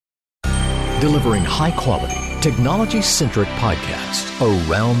delivering high-quality, technology-centric podcasts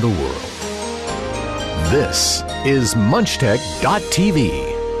around the world. This is MunchTech.tv,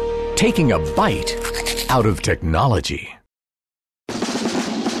 taking a bite out of technology.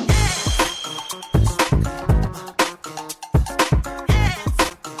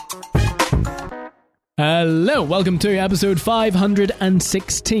 Hello, welcome to episode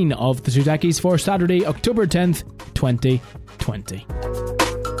 516 of The Two Techies for Saturday, October 10th, 2020.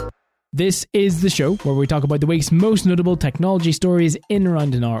 This is the show where we talk about the week's most notable technology stories in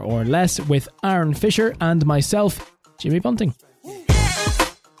around an hour or less with Aaron Fisher and myself, Jimmy Bunting.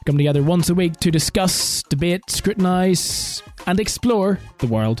 Come together once a week to discuss, debate, scrutinise and explore the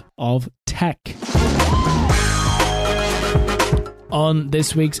world of tech. On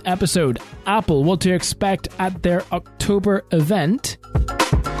this week's episode, Apple, what to expect at their October event.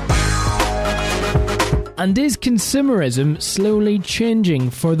 And is consumerism slowly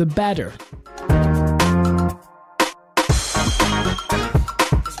changing for the better?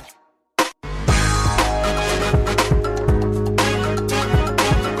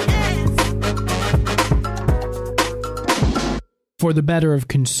 For the better of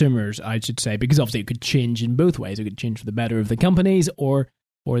consumers, I should say, because obviously it could change in both ways. It could change for the better of the companies or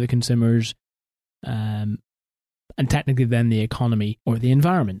the consumers, and technically then the economy or the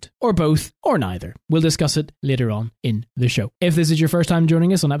environment, or both, or neither. We'll discuss it later on in the show. If this is your first time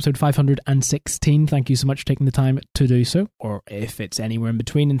joining us on episode 516, thank you so much for taking the time to do so, or if it's anywhere in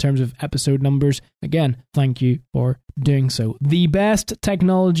between in terms of episode numbers, again, thank you for doing so. The best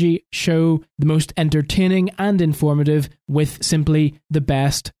technology show, the most entertaining and informative, with simply the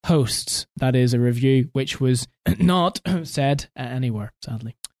best hosts. That is a review which was not said anywhere,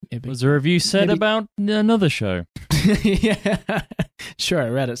 sadly. Maybe. Was a review said about another show? Yeah, sure, I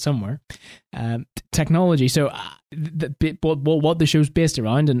read it somewhere. Technology. So, what the show's based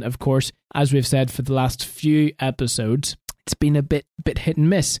around, and of course, as we've said for the last few episodes, it's been a bit hit and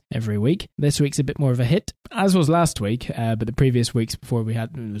miss every week. This week's a bit more of a hit, as was last week, but the previous weeks before there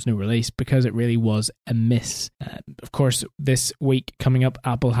was no release because it really was a miss. Of course, this week coming up,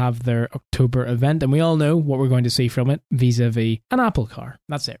 Apple have their October event, and we all know what we're going to see from it vis-a-vis an Apple car.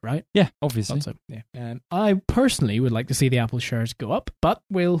 That's it, right? Yeah, obviously. Also, yeah. I personally would like to see the Apple shares go up, but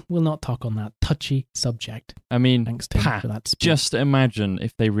we'll not talk on that touchy subject. I mean, thanks Tim, Pat, for that spot. Just imagine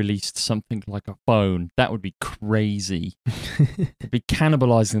if they released something like a phone. That would be crazy. It'd be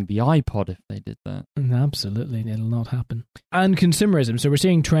cannibalizing the iPod if they did that. Absolutely, it'll not happen. And consumerism. So we're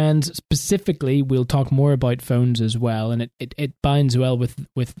seeing trends. Specifically, we'll talk more about phones as well, and it binds well with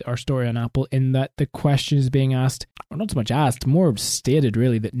our story on Apple in that the question is being asked, or not so much asked, more stated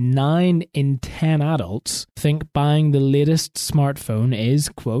really, that 9 in 10 adults think buying the latest smartphone is,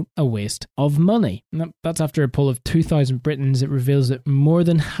 quote, a waste of money. And that's after a poll of 2,000 Britons. It reveals that more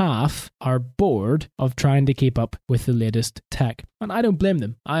than half are bored of trying to keep up with the latest tech. And I don't blame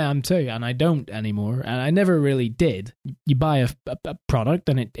them. I am too, and I don't anymore. And I never really did. You buy a product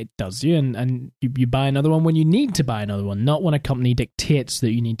and it does you, and you buy another one when you need to buy another one, not when a company dictates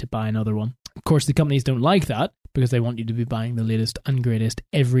that you need to buy another one. Of course, the companies don't like that because they want you to be buying the latest and greatest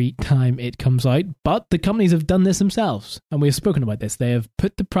every time it comes out. But the companies have done this themselves, and we've spoken about this. They have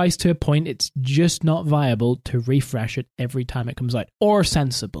put the price to a point it's just not viable to refresh it every time it comes out, or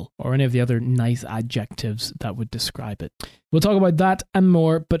sensible, or any of the other nice adjectives that would describe it. We'll talk about that and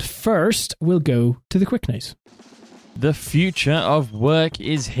more, but first we'll go to the quick news. The future of work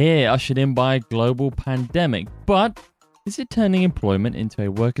is here, ushered in by a global pandemic. But is it turning employment into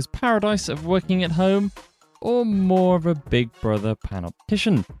a worker's paradise of working at home, or more of a Big Brother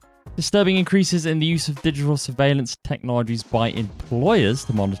panoptician? Disturbing increases in the use of digital surveillance technologies by employers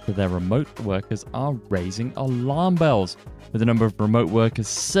to monitor their remote workers are raising alarm bells, with the number of remote workers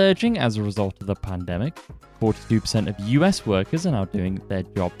surging as a result of the pandemic. 42% of US workers are now doing their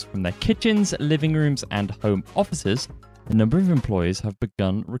jobs from their kitchens, living rooms, and home offices. A number of employers have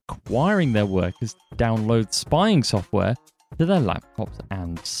begun requiring their workers to download spying software to their laptops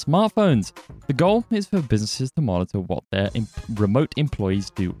and smartphones. The goal is for businesses to monitor what their remote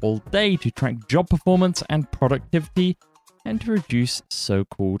employees do all day to track job performance and productivity and to reduce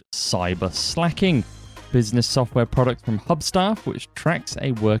so-called cyber slacking. Business software products from Hubstaff, which tracks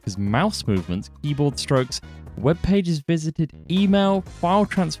a worker's mouse movements, keyboard strokes, web pages visited, email, file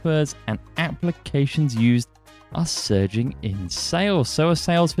transfers, and applications used, are surging in sales. So are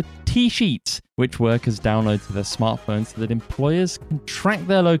sales for T-Sheets, which workers download to their smartphones so that employers can track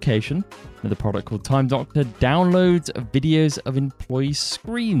their location. Another product called Time Doctor downloads videos of employee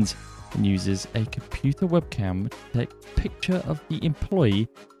screens and uses a computer webcam to take a picture of the employee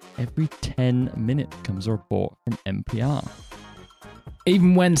every 10 minutes, comes a report from NPR.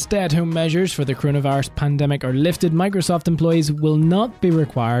 Even when stay-at-home measures for the coronavirus pandemic are lifted, Microsoft employees will not be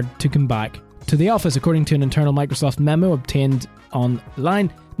required to come back to the office. According to an internal Microsoft memo obtained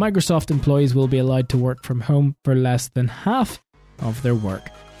online, Microsoft employees will be allowed to work from home for less than half of their work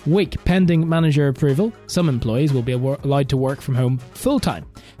week. Pending manager approval, some employees will be allowed to work from home full-time.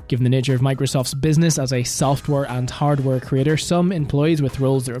 Given the nature of Microsoft's business as a software and hardware creator, some employees with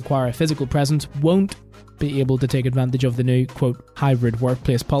roles that require a physical presence won't be able to take advantage of the new, quote, hybrid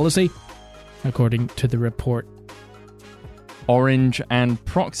workplace policy, according to the report. Orange and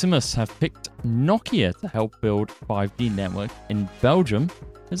Proximus have picked Nokia to help build 5G network in Belgium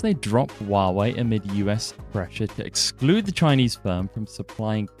as they drop Huawei amid US pressure to exclude the Chinese firm from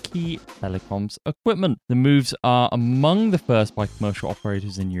supplying key telecoms equipment. The moves are among the first by commercial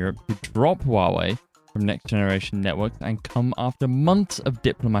operators in Europe to drop Huawei from next-generation networks and come after months of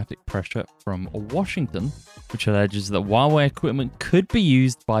diplomatic pressure from Washington, which alleges that Huawei equipment could be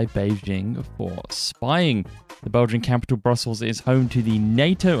used by Beijing for spying. The Belgian capital, Brussels, is home to the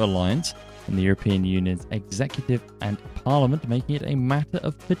NATO alliance and the European Union's executive and parliament, making it a matter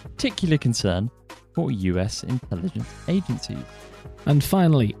of particular concern for US intelligence agencies. And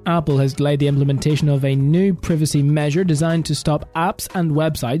finally, Apple has delayed the implementation of a new privacy measure designed to stop apps and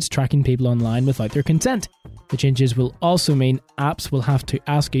websites tracking people online without their consent. The changes will also mean apps will have to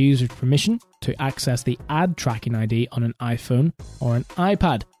ask a user's permission to access the ad tracking ID on an iPhone or an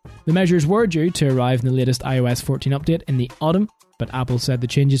iPad. The measures were due to arrive in the latest iOS 14 update in the autumn, but Apple said the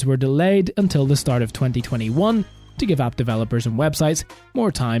changes were delayed until the start of 2021 to give app developers and websites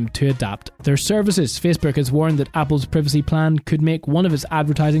more time to adapt their services. Facebook has warned that Apple's privacy plan could make one of its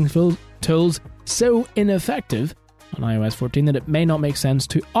advertising tools so ineffective on iOS 14 that it may not make sense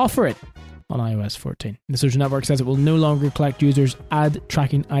to offer it on iOS 14. The social network says it will no longer collect users' ad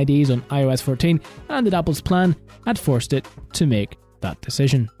tracking IDs on iOS 14 and that Apple's plan had forced it to make that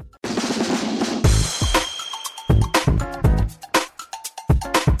decision.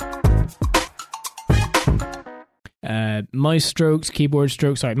 Mouse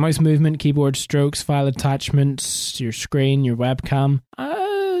movement, keyboard strokes, file attachments, your screen, your webcam.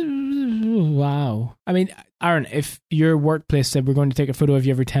 Wow. I mean, Aaron, if your workplace said we're going to take a photo of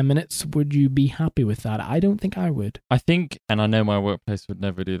you every 10 minutes, would you be happy with that? I don't think I would. I think, and I know my workplace would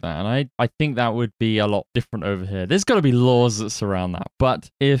never do that, and I think that would be a lot different over here. There's got to be laws that surround that. But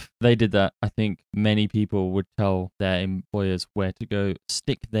if they did that, I think many people would tell their employers where to go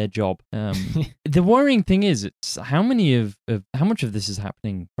stick their job. The worrying thing is, it's how much of this is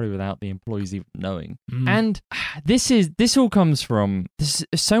happening probably without the employees even knowing. And this all comes from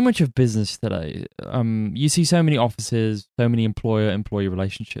so much of business today. You see so many offices, so many employer-employee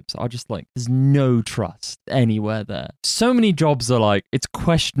relationships are just like, there's no trust anywhere there. So many jobs are like, it's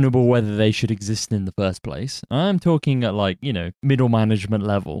questionable whether they should exist in the first place. I'm talking at like, middle management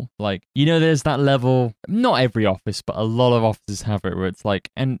level. Like, there's that level, not every office, but a lot of offices have it where it's like,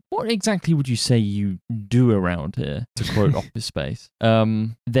 and what exactly would you say you do around here, to quote Office Space?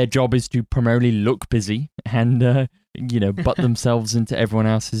 Their job is to primarily look busy and butt themselves into everyone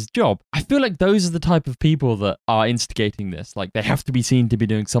else's job. I feel like those are the type of people that are instigating this. Like, they have to be seen to be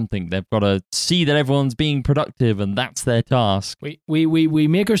doing something. They've got to see that everyone's being productive and that's their task. We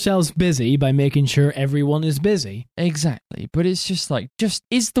make ourselves busy by making sure everyone is busy. Exactly. But it's just like,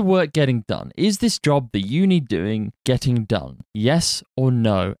 is the work getting done? Is this job that you need doing getting done? Yes or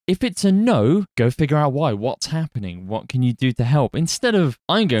no? If it's a no, go figure out why. What's happening? What can you do to help? Instead of,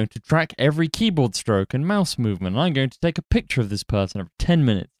 I'm going to track every keyboard stroke and mouse movement. I'm going to take a picture of this person every 10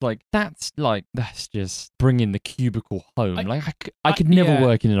 minutes. That's just bringing the cubicle home. I could never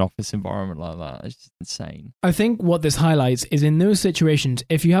work in an office environment like that. It's just insane. I think what this highlights is in those situations,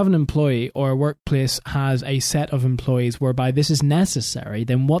 if you have an employee or a workplace has a set of employees whereby this is necessary,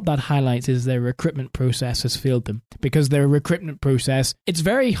 then what that highlights is their recruitment process has failed them. Because their recruitment process, it's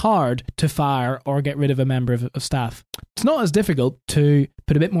very hard to fire or get rid of a member of staff. It's not as difficult to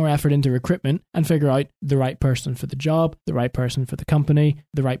put a bit more effort into recruitment and figure out the right person for the job, the right person for the company,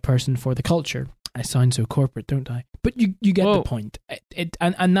 the right person for the culture. I sound so corporate, don't I? But you get the point.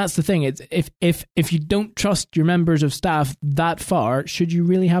 And that's the thing. It's if you don't trust your members of staff that far, should you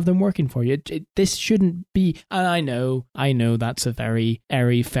really have them working for you? This shouldn't be. And I know that's a very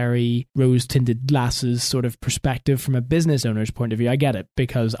airy-fairy, rose-tinted glasses sort of perspective from a business owner's point of view. I get it,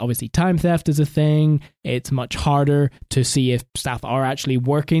 because obviously time theft is a thing. It's much harder to see if staff are actually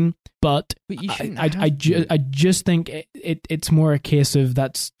working. But you shouldn't I just think it's more a case of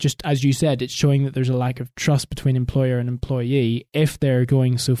that's just, as you said, it's showing that there's a lack of trust between employer and employee. If they're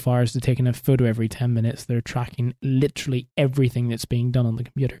going so far as to taking a photo every 10 minutes, they're tracking literally everything that's being done on the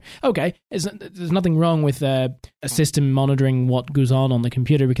computer. Okay, there's nothing wrong with a system monitoring what goes on the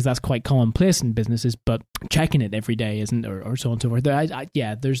computer, because that's quite commonplace in businesses, but checking it every day isn't, or so on and so forth.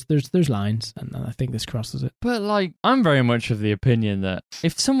 There's lines, and I think this crosses it. But like, I'm very much of the opinion that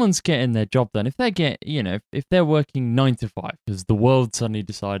if someone's getting their job done, if they're working 9 to 5, because the world suddenly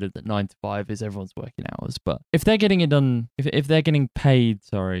decided that 9 to 5 is everyone's working hours, but if they're getting it done, if they're getting paid,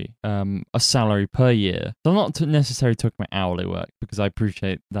 a salary per year, so I'm not necessarily talking about hourly work, because I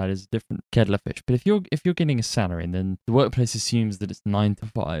appreciate that is a different kettle of fish. But if you're getting a salary and then the workplace assumes that it's 9 to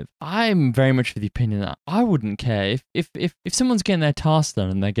 5, I'm very much of the opinion that I wouldn't care if someone's getting their task done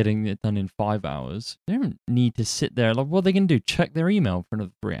and they're getting it done in 5 hours. They don't need to sit there like, what are they going to do? Check their email for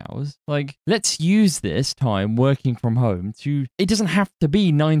another 3 hours? Like, let's use this time working from home to. It doesn't have to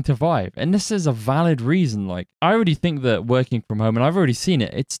be 9 to 5, and this is a valid reason. Like, I already think that working from home, and I've already seen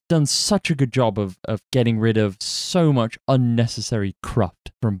it, it's done such a good job of getting rid of so much unnecessary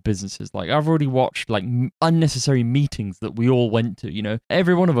cruft from businesses. Like, I've already watched like unnecessary meetings that we all went to. You know,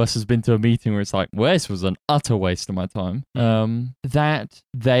 every one of us has been to a meeting where it's like, well, this was an utter waste of my time.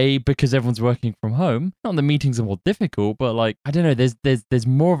 Because everyone's working from home, not the meetings are more difficult, but like, I don't know, there's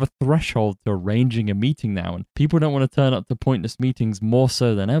more of a threshold to arranging a meeting now, and people don't want to turn up to pointless meetings more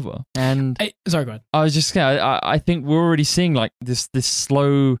so than ever. And sorry, go ahead. I was just I think we're already seeing like this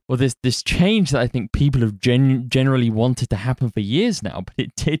slow, or this change that I think people have generally wanted to happen for years now, but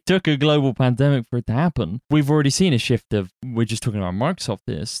it took a global pandemic for it to happen. We've already seen a shift of, we're just talking about Microsoft,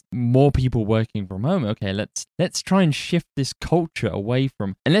 this more people working from home. Okay, let's try and shift this culture away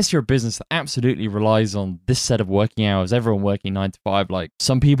from, unless you're a business that absolutely relies on this set of working hours, everyone working 9 to 5, like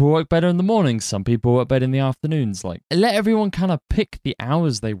some people work better in the mornings, some people work better in the afternoons. Like, let everyone kind of pick the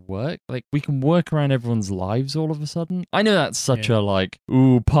hours they work. Like, we can work around everyone's lives all of a sudden. I know that's such a like,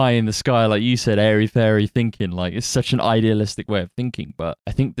 ooh, pie in the sky, like you said, airy fairy thinking. Like, it's such an idealistic way of thinking, but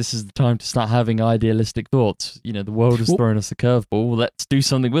I think this is the time to start having idealistic thoughts. You know, the world has thrown us a curveball. Let's do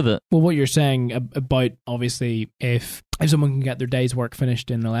something with it. Well, what you're saying about, obviously, if someone can get their day's work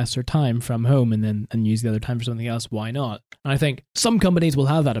finished in a lesser time from home and use the other time for something else, why not? And I think some companies will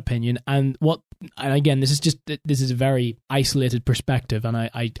have that opinion, and again, this is a very isolated perspective, and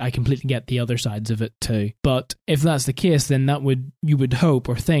I completely get the other sides of it too. But if that's the case, then you would hope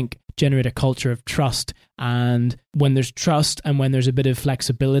or think generate a culture of trust. And when there's trust and when there's a bit of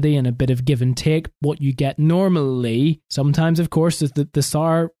flexibility and a bit of give and take, what you get normally, sometimes of course, is the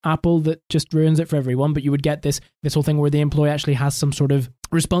sour apple that just ruins it for everyone. But you would get this whole thing where the employee actually has some sort of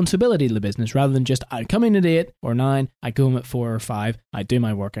responsibility to the business, rather than just, I come in at 8 or 9, I go home at 4 or 5, I do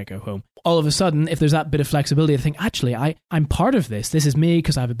my work, I go home. All of a sudden, if there's that bit of flexibility, I think, actually, I'm part of this. This is me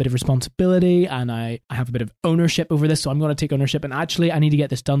because I have a bit of responsibility and I have a bit of ownership over this, so I'm going to take ownership, and actually I need to get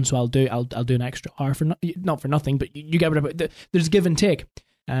this done, so I'll do an extra hour for not for nothing, but you get what there's give and take.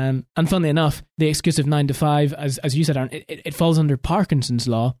 And funnily enough, the excuse of 9 to 5, as you said, Aaron, it falls under Parkinson's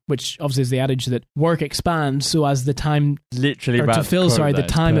law, which obviously is the adage that work expands, so as the time the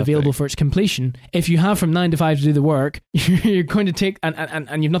time available for its completion. If you have from 9 to 5 to do the work, you're going to take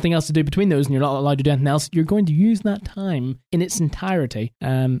and you've nothing else to do between those, and you're not allowed to do anything else. You're going to use that time in its entirety.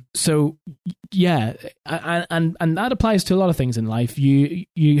 So yeah, and that applies to a lot of things in life.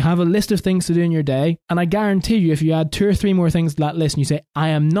 You have a list of things to do in your day, and I guarantee you, if you add 2 or 3 more things to that list, and you say, I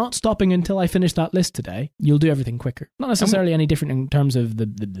am not stopping until I finish that list today, you'll do everything quicker. Not necessarily any different in terms of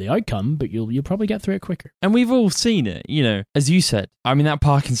the outcome, but you'll probably get through it quicker. And we've all seen it, you know, as you said. I mean, that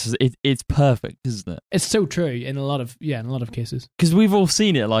Parkinson's, it's perfect, isn't it? It's so true in a lot of cases. Because we've all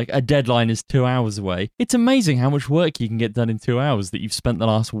seen it, like a deadline is 2 hours away. It's amazing how much work you can get done in 2 hours that you've spent the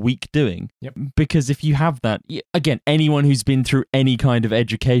last week doing. Yep. Because if you have that, again, anyone who's been through any kind of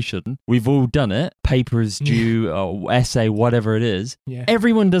education, we've all done it. Paper is due, or essay, whatever it is. Yeah.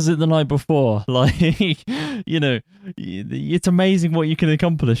 Everyone does it the night before. Like, you know, it's amazing what you can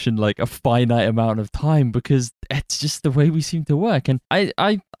accomplish in like a finite amount of time, because it's just the way we seem to work. And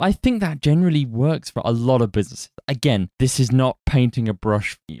I think that generally works for a lot of businesses. Again, this is not painting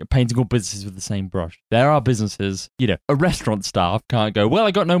all businesses with the same brush. There are businesses, you know, a restaurant staff can't go, well,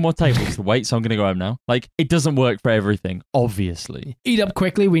 I got no more tables to wait, so I'm going to go home now. Like, it doesn't work for everything, obviously. Eat up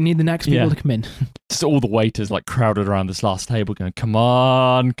quickly, we need the next people to come in. Just all the waiters like crowded around this last table going, come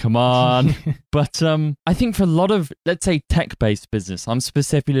on. But I think for a lot of, let's say, tech-based business, I'm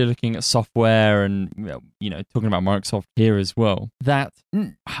specifically looking at software and, you know, talking about Microsoft here as well, that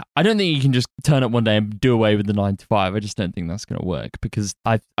I don't think you can just turn up one day and do away with the 9 to 5. I just don't think that's going to work, because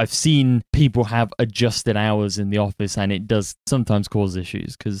I've seen people have adjusted hours in the office, and it does sometimes cause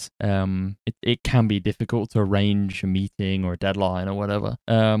issues because it can be difficult to arrange a meeting or a deadline or whatever.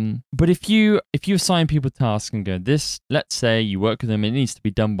 But if you assign people tasks and go, let's say you work with them, it needs to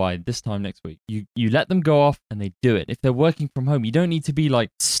be done by this time next week. You let them go off and they do it. If they're working from home, you don't need to be like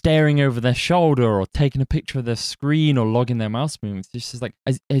staring over their shoulder or taking a picture of their screen or logging their mouse movements. It's just like,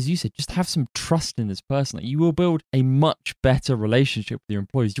 as you said, just have some trust in this person. Like, you will build a much better relationship with your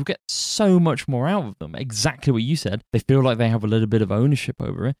employees. You'll get so much more out of them. Exactly what you said. They feel like they have a little bit of ownership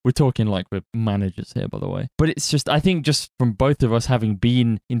over it. We're talking like we're managers here, by the way. But it's just, I think just from both of us having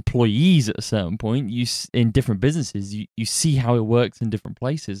been employees at a certain point, in different businesses, you see how it works in different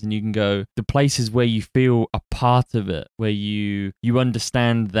places, and you can go the places where you feel a part of it, where you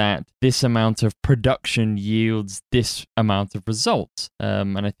understand that this amount of production yields this amount of results.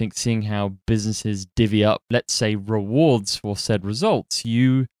 And I think seeing how businesses divvy up, let's say, rewards for said results,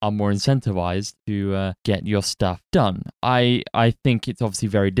 you are more incentivized to get your stuff done. I think it's obviously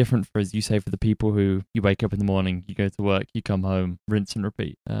very different for, as you say, for the people who you wake up in the morning, you go to work, you come home, rinse and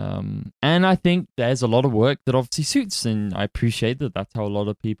repeat. And I think there's a lot of work that obviously suits, and I appreciate that that's how a lot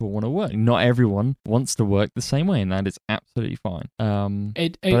of people want to work. Not everyone wants to work the same way, and that is absolutely fine.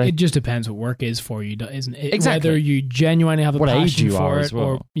 It just depends what work is for you, isn't it? Exactly. Whether you genuinely have a what passion age you for are it, as well.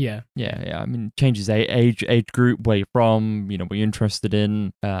 or yeah. I mean, changes age group, where you're from, what you're interested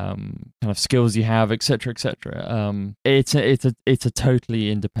in, kind of skills you have, etc., etc. It's a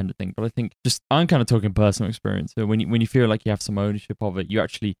totally independent thing. But I think I'm kind of talking personal experience. So when you feel like you have some ownership of it,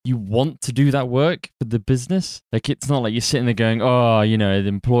 you want to do that work for the business. Like, it's not like you're sitting there going, oh, the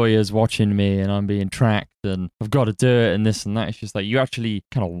employer's watching me and I'm being tracked and I've got to do it and this and that. It's just like you actually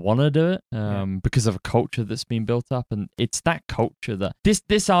kind of want to do it because of a culture that's been built up. And it's that culture that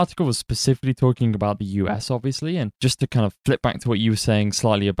this article was specifically talking about the US, obviously. And just to kind of flip back to what you were saying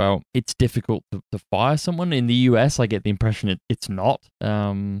slightly about it's difficult to fire someone in the US, I get the impression it's not.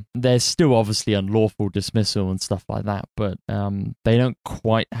 There's still obviously unlawful dismissal and stuff like that, but they don't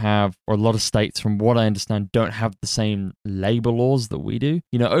quite have, or a lot of states, from what I understand, don't have the same labor laws that we do.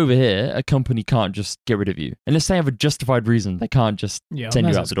 Over here, a company can't just get rid of you unless they have a justified reason. They can't just send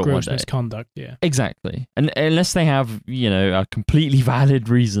you out the door one day. Misconduct, yeah, exactly. And unless they have a completely valid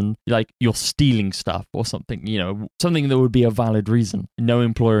reason, like you're stealing stuff or something, something that would be a valid reason. No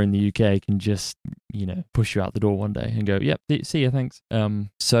employer in the UK can just push you out the door one day and go, yep, see you, thanks.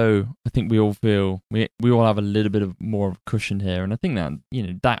 So I think we all feel we all have a little bit of more of a cushion here, and I think that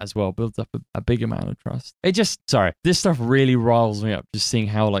that as well builds up a big amount of trust. This stuff really riles me up, just seeing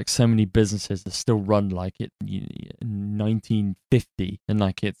how like so many businesses are still run like it 1950, and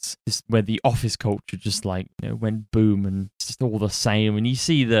like it's this, where the office culture just like went boom, and it's just all the same. And you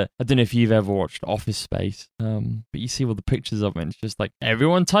see I don't know if you've ever watched Office Space, but you see all the pictures of it, and it's just like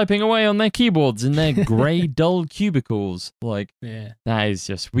everyone typing away on their keyboards in their grey dull cubicles. Like, yeah, that is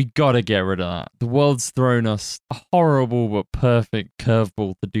just, we gotta get rid of that. The world's thrown us a horrible but perfect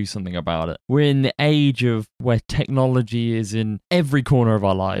curveball to do something about it. We're in the age of where technology is in every corner of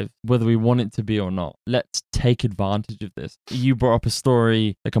our lives, whether we want it to be or not. Let's take advantage of this. You brought up a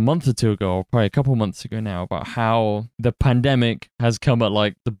story like a month or two ago, or probably a couple months ago now, about how the pandemic has come at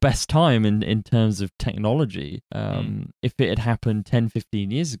like the best time in terms of technology. If it had happened 10,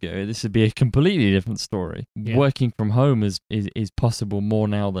 15 years ago, this would be a completely different story. Yeah. Working from home is possible more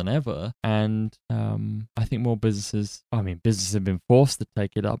now than ever. And I think more businesses have been forced to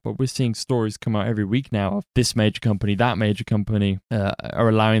take it up, but we're seeing stories come out every week now of this major company, that major company are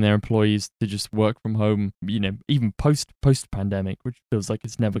allowing their employees to just work from home, even post pandemic, which feels like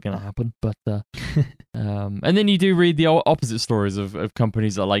it's never going to happen. But and then you do read the opposite stories of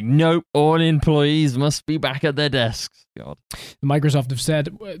companies that are like, nope, all employees must be back at their desks. God. Microsoft have said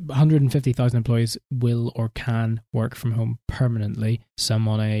 150,000 employees will or can work from home permanently, some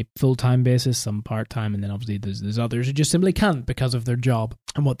on a full-time basis, some part-time, and then obviously there's others who just simply can't because of their job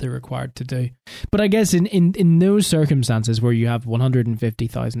and what they're required to do. But I guess in those circumstances where you have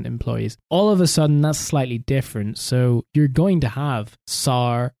 150,000 employees, all of a sudden that's slightly different. So you're going to have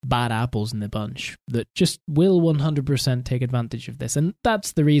sour, bad apples in the bunch that just will 100% take advantage of this. And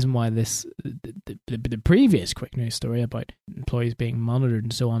that's the reason why the previous quick news story about employees being monitored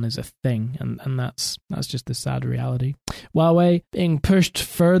and so on is a thing, and that's just the sad reality. Huawei being pushed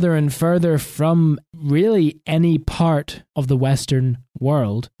further and further from really any part of the Western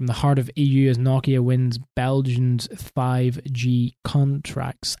world. From the heart of EU as Nokia wins Belgium's 5G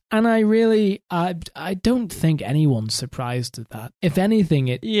contracts. And I don't think anyone's surprised at that. If anything,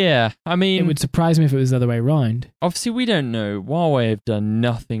 it would surprise me if it was the other way around. Obviously, we don't know. Huawei have done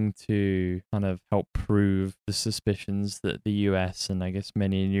nothing to kind of help prove the suspicions that the US and I guess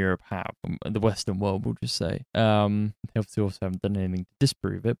many in Europe have. The Western world, we'll just say. They obviously also haven't done anything to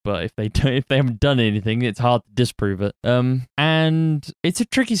disprove it, but if they haven't done anything, it's hard to disprove it. And it's a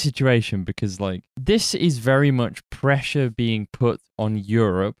tricky situation because like this is very much pressure being put on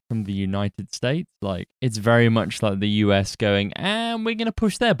Europe from the United States. Like it's very much like the US going, and we're gonna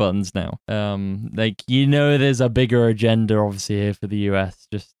push their buttons now. There's a bigger agenda obviously here for the US,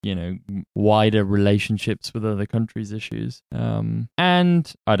 just wider relationships with other countries issues.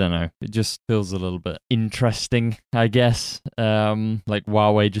 And I don't know, it just feels a little bit interesting, I guess. Like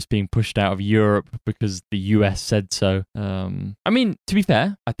Huawei just being pushed out of Europe because the US said so. I mean, to be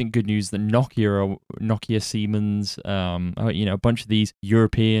fair, I think good news that Nokia, Siemens, a bunch of these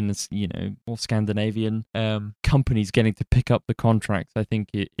European, or Scandinavian companies getting to pick up the contracts, I think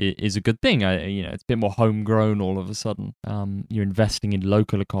it is a good thing. It's a bit more homegrown all of a sudden. You're investing in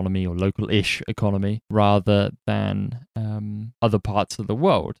local economy or local-ish economy rather than other parts of the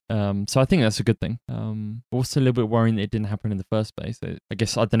world. So I think that's a good thing. Also a little bit worrying that it didn't happen in the first place. I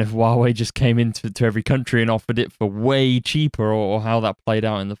guess, I don't know if Huawei just came into every country and offered it for way cheaper or how that played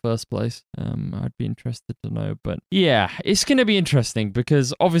out in the first place. I'd be interested to know. But yeah, it's going to be interesting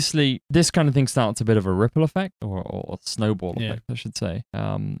because obviously this kind of thing starts a bit of a ripple effect or snowball effect, I should say.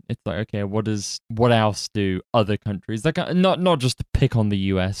 It's like, okay, what else do other countries, like not just to pick on the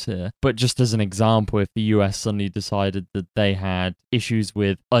US here, but just as an example, if the US suddenly decided that they had issues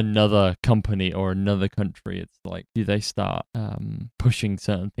with another company or another country, it's like, do they start pushing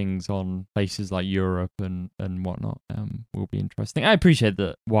certain things on places like Europe and whatnot? Will be interesting. I appreciate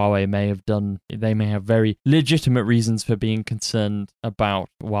that Huawei may have very legitimate reasons for being concerned about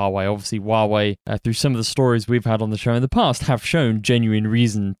Huawei. Obviously, Huawei, through some of the stories we've had on the show in the past, have shown genuine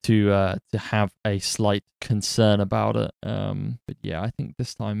reason to have a slight concern about it. But yeah, I think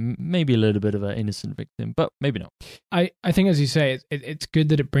this time maybe a little bit of an innocent victim, but maybe not. I think, as you say, it's good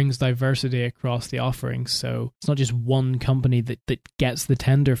that it brings diversity across the offerings. So it's not just one company that gets the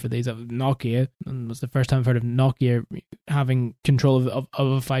tender for these. Nokia, and it was the first time I've heard of Nokia having control of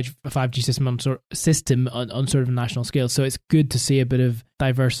a 5G system on sort of a national scale. So it's good to see a bit of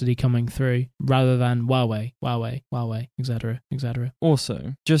diversity coming through rather than Huawei, etc., etc.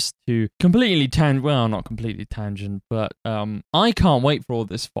 Also, just to not completely tangent, but I can't wait for all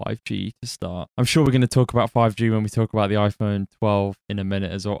this 5G to start. I'm sure we're going to talk about 5G when we talk about the iPhone 12 in a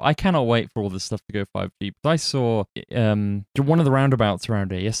minute as well. I cannot wait for all this stuff to go 5G. But I saw one of the roundabouts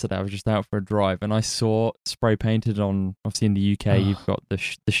around here yesterday. I was just out for a drive and I saw spray painted on, obviously in the UK, you've got the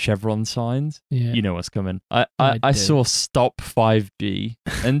chevron signs. Yeah. You know what's coming. I saw stop 5G.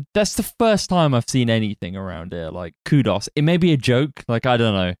 And that's the first time I've seen anything around here. Like, kudos. It may be a joke, like, I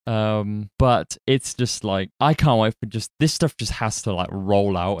don't know. But it's just like, I can't wait for this stuff just has to like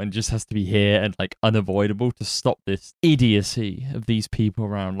roll out and just has to be here and like unavoidable to stop this idiocy of these people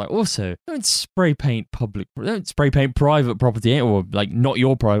around. Like, also, don't spray paint private property, or like not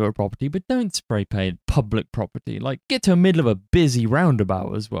your private property, but don't spray paint public property. Like, get to the middle of a busy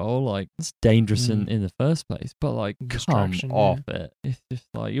roundabout as well. Like, it's dangerous in the first place, but like, come off it. It's just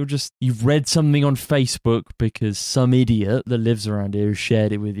like, you've read something on Facebook because some idiot that lives around here has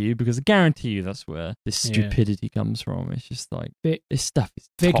shared it with you, because I guarantee you that's where this stupidity comes from. It's just like, this stuff is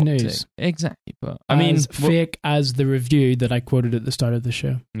fake toxic. News. Exactly. But I mean, fake as the review that I quoted at the start of the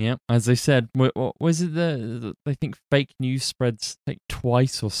show. Yeah, as I said, what was it? I think fake news spreads like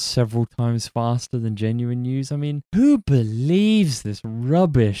twice or several times faster than genuine news. I mean, who believes this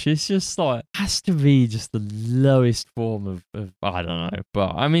rubbish? It's just like, has to be just the lowest form of I don't know.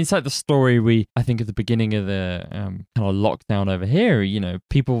 But I mean, it's like the story I think at the beginning of the kind of lockdown over here,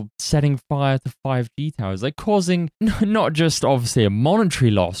 people setting fire to 5G towers, like causing not just obviously a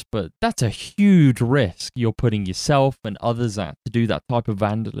monetary loss, but that's a huge risk you're putting yourself and others at to do that type of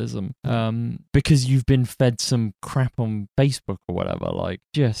vandalism, because you've been fed some crap on Facebook or whatever. Like,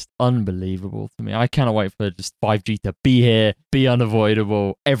 just unbelievable to me. I cannot wait for just 5G to be here, be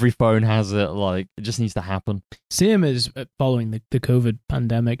unavoidable. Every phone has it. Like, it just needs to happen. Same as following the COVID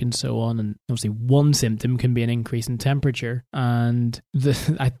pandemic and so on, and obviously one symptom can be an increase in temperature. And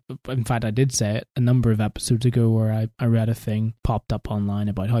in fact, I did say it a number of episodes ago where I read a thing popped up online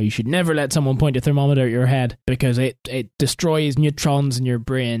about how you should never let someone point a thermometer at your head because it destroys neutrons in your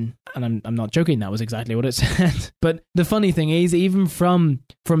brain. And I'm not joking, that was exactly what it said. But the funny thing is, even from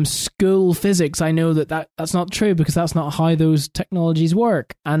from school physics, I know that's not true because that's not how those technologies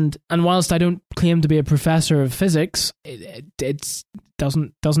work. And whilst I don't claim to be a professor of physics, it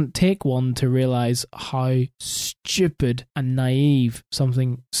doesn't take one to realize how stupid and naive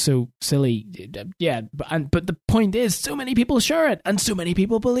something so silly. Yeah, but the point is, so many people share it and so many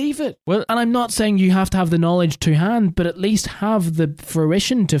people believe it. Well, and I'm not saying you have to have the knowledge to hand, but at least have the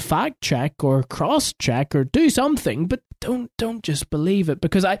fruition to fact check or cross check or do something. But don't just believe it,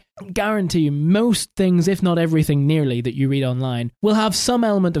 because I guarantee you most things, if not everything nearly, that you read online will have some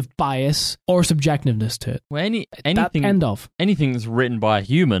element of bias or subjectiveness to it. Well, anything that's written by a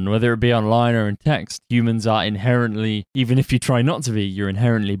human, whether it be online or in text, humans are inherently, even if you try not to be, you're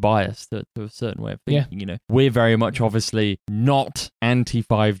inherently biased to a certain way of thinking. You know, we're very much obviously not anti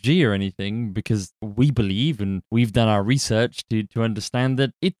 5G or anything, because we believe and we've done our research to understand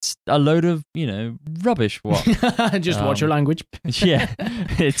that it's a load of, rubbish. What? Just watch your language. Yeah,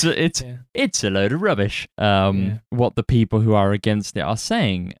 it's a load of rubbish. What the people who are against it are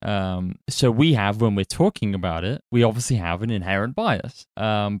saying. So we have, when we're talking about it, we obviously have an inherent bias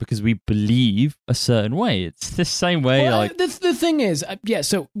because we believe a certain way. It's the same way. Well, the thing is,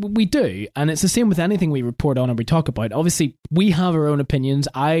 so we do, and it's the same with anything we report on or we talk about. Obviously, we have our own opinions.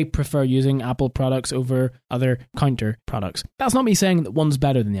 I prefer using Apple products over other counter products. That's not me saying that one's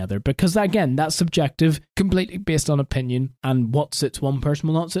better than the other, because again, that's subjective, completely based on opinion, and what suits one person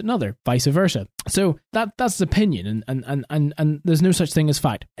will not suit another, vice versa. So that's opinion, and there's no such thing as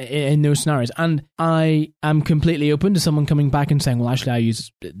fact in those scenarios. And I am completely open to someone coming back and saying, well, actually, I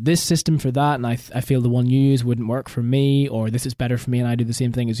use this system for that, and I feel the one you use wouldn't work for me, or this is better for me and I do the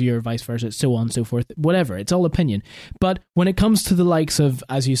same thing as you, or vice versa, so on and so forth. Whatever, it's all opinion. But when it comes to the likes of,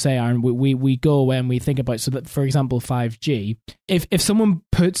 as you say, Aaron, we go away and we think about, so that, for example, 5G, if someone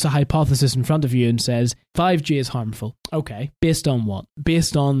puts a hypothesis in front of you and says 5G is harmful, okay, based on what?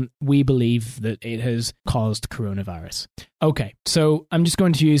 Based on we believe that it has caused coronavirus. Okay, so I'm just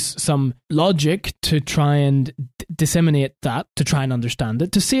going to use some logic to try and disseminate that, to try and understand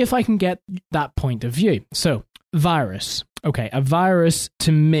it, to see if I can get that point of view. So, virus. Okay, a virus,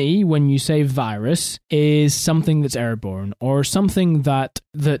 to me, when you say virus, is something that's airborne, or something that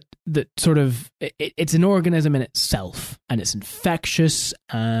sort of, it's an organism in itself, and it's infectious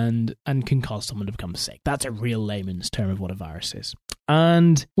and can cause someone to become sick. That's a real layman's term of what a virus is.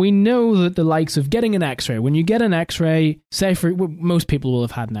 And we know that the likes of getting an X-ray, when you get an X-ray, most people will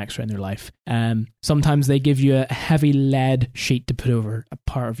have had an X-ray in their life. Sometimes they give you a heavy lead sheet to put over a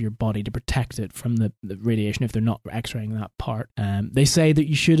part of your body to protect it from the radiation if they're not X-raying that part. They say that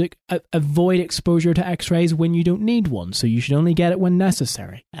you should avoid exposure to X-rays when you don't need one, so you should only get it when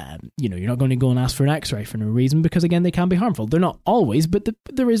necessary. You're not going to go and ask for an X-ray for no reason, because again, they can be harmful. They're not always, but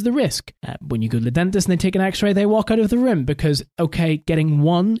there is the risk. When you go to the dentist and they take an X-ray, they walk out of the room because, okay, getting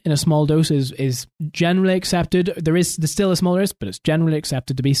one in a small dose is generally accepted. There's still a small risk, but it's generally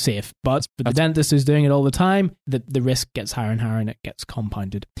accepted to be safe. But the dentist is doing it all the time, the risk gets higher and higher, and it gets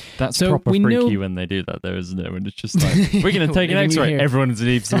compounded. That's so proper freaky when they do that, though, isn't it? When it's just like, we're going to take an X-ray. Everyone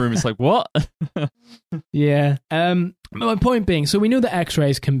leaves the room. It's like, what? Yeah. My point being, so we know that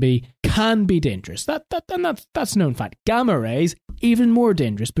X-rays can be dangerous. That's known fact. Gamma rays, even more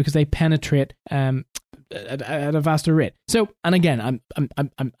dangerous because they penetrate at a vaster rate. So, and again,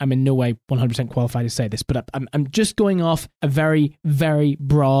 I'm in no way 100% qualified to say this, but I'm just going off a very, very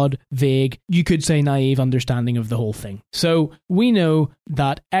broad, vague, you could say naive understanding of the whole thing. So we know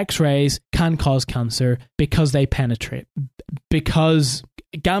that X-rays can cause cancer because they penetrate, because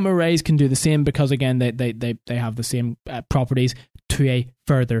gamma rays can do the same, because again they have the same properties to a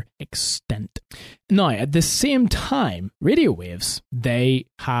further extent. Now, at the same time, radio waves, they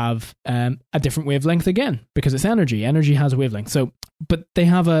have a different wavelength again, because it's energy. Energy has a wavelength. So, but they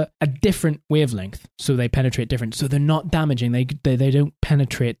have a different wavelength, so they penetrate different. So they're not damaging. They don't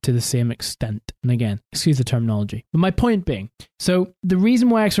penetrate to the same extent. And again, excuse the terminology. But my point being, so the reason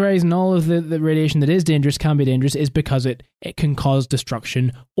why X-rays and all of the radiation that is dangerous can be dangerous is because it can cause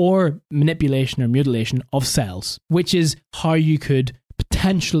destruction or manipulation or mutilation of cells, which is how you could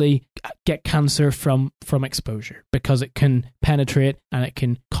potentially get cancer from exposure, because it can penetrate and it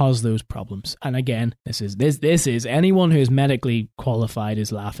can cause those problems. And again, this is anyone who is medically qualified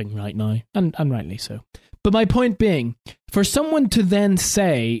is laughing right now, and rightly so. But my point being, for someone to then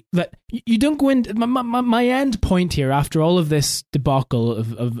say that you don't go into my end point here after all of this debacle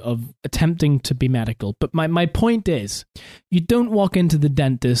of attempting to be medical, but my point is you don't walk into the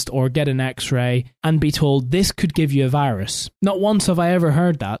dentist or get an x-ray and be told this could give you a virus. Not once have I ever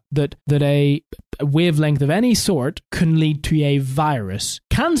heard that a wavelength of any sort can lead to a virus.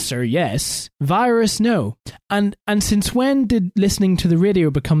 Cancer, yes. Virus, no. And since when did listening to the radio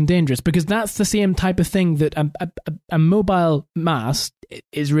become dangerous? Because that's the same type of thing that a mobile mast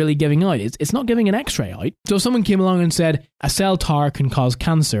is really giving out. It's not giving an x-ray out. So if someone came along and said a cell tower can cause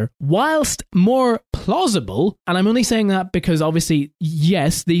cancer, whilst more plausible, and I'm only saying that because obviously,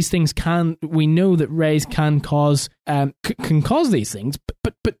 yes, these things we know that rays can cause these things,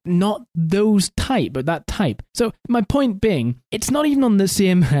 but not that type. So my point being, it's not even on the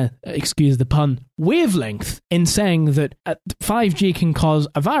same, excuse the pun, wavelength in saying that 5G can cause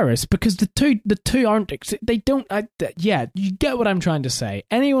a virus, because the two aren't, they don't, yeah, you get what I'm trying to say.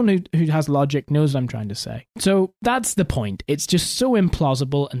 Anyone who has logic knows what I'm trying to say. So that's the point. It's just so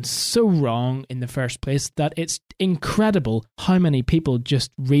implausible and so wrong in the first place that it's incredible how many people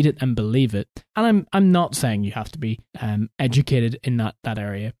just read it and believe it. And I'm not saying you have to be educated in that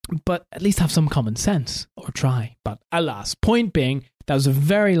area, but at least have some common sense, or try. But alas, point being, that was a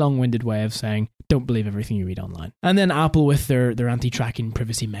very long-winded way of saying don't believe everything you read online. And then Apple with their anti-tracking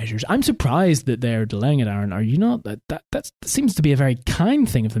privacy measures. I'm surprised that they're delaying it, Aaron. Are you not? That seems to be a very kind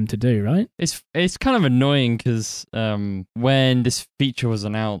thing of them to do, right? It's kind of annoying because when this feature was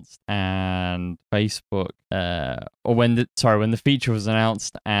announced and Facebook, when the feature was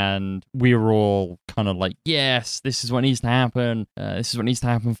announced and we were all kind of like, yes, this is what needs to happen. This is what needs to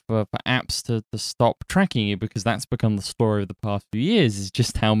happen for apps to stop tracking you, because that's become the story of the past few years, is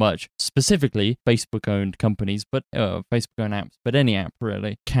just how much specifically Facebook-owned companies, but Facebook-owned apps, but any app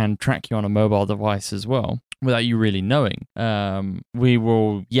really, can track you on a mobile device as well, without you really knowing.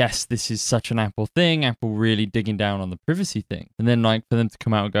 Yes, this is such an Apple thing, Apple really digging down on the privacy thing. And then like for them to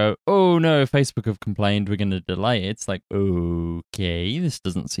come out and go, oh no, Facebook have complained, we're going to delay it. It's like, okay, this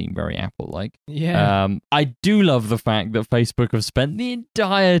doesn't seem very Apple-like. Yeah. I do love the fact that Facebook have spent the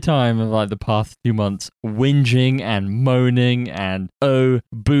entire time of like the past 2 months whinging and moaning and, oh,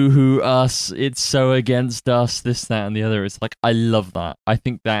 boo-hoo us, it's so against us, this, that, and the other. It's like, I love that. I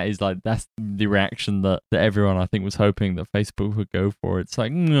think that's the reaction that everyone, I think, was hoping that Facebook would go for. It's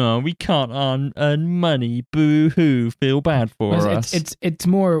like, no, we can't earn money. Boo-hoo, feel bad for us. It's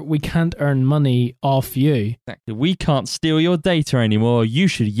more, we can't earn money off you. Exactly. We can't steal your data anymore. You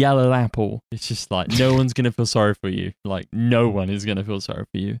should yell at Apple. It's just like, no one's going to feel sorry for you. Like, no one is going to feel sorry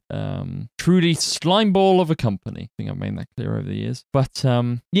for you. Truly slime ball of a company. I think I've made that clear over the years. But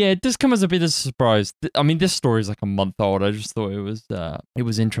yeah, it does come as a bit of a surprise. I mean, this story is like a month old. I just thought it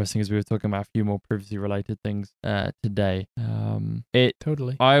was interesting as we were talking about a few more privacy related things today.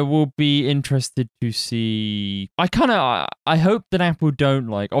 Totally. I will be interested to see. I hope that Apple don't,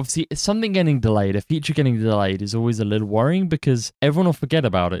 like, obviously something getting delayed, a feature getting delayed is always a little worrying, because everyone will forget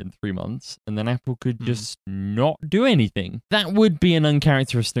about it in 3 months and then Apple could just not do anything. That would be an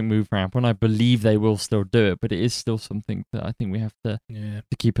uncharacteristic move for Apple, and I believe they will still do it, but it is still something that I think we have to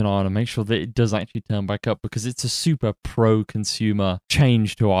keep an eye on and make sure that it does actually turn back up, because it's a super pro-consumer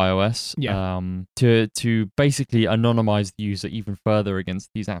change to iOS. To basically anonymize the user even further against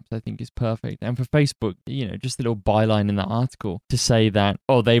these apps, I think is perfect. And for Facebook, just a little byline in that article to say that,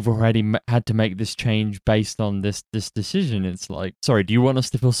 oh, they've already had to make this change based on this decision. It's like, sorry, do you want us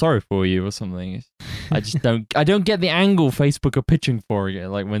to feel sorry for you or something? I just don't get the angle Facebook are pitching for it,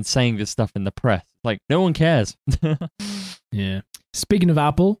 like when saying this stuff in the press. Like, no one cares. Yeah. Speaking of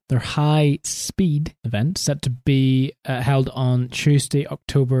Apple, their High Speed event set to be held on Tuesday,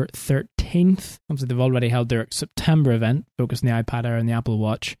 October 13th. Obviously, they've already held their September event, focused on the iPad Air and the Apple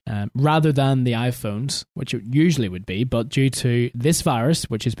Watch, rather than the iPhones, which it usually would be. But due to this virus,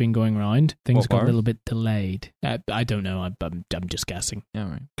 which has been going around, things got a little bit delayed. I don't know. I'm just guessing. All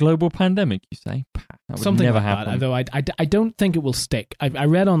right. Global pandemic, you say? That would something never like happen. That, although I don't think it will stick. I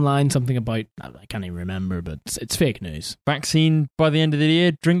read online something about, I can't even remember, but it's fake news. Vaccine by the end of the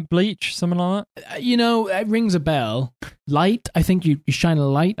year, drink bleach, something like that? It rings a bell. Light, I think you shine a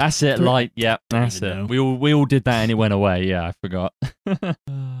light. That's it, light, yeah, that's it. Know. We all did that and it went away, yeah, I forgot.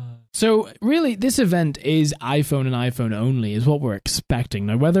 So really, this event is iPhone and iPhone only, is what we're expecting.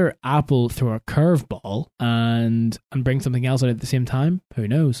 Now, whether Apple throw a curveball and bring something else out at the same time, who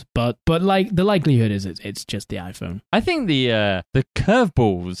knows? But like the likelihood is it's just the iPhone. I think the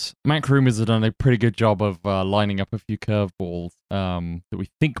curveballs, Mac Rumors have done a pretty good job of lining up a few curveballs that we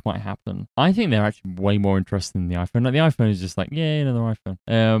think might happen. I think they're actually way more interesting than the iPhone. Like the iPhone is just like, yay, another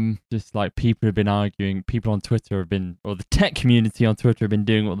iPhone. Just like people have been arguing, people on Twitter have been, or the tech community on Twitter have been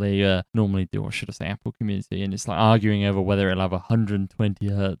doing what they normally do, or should I say Apple community, and it's like arguing over whether it'll have a 120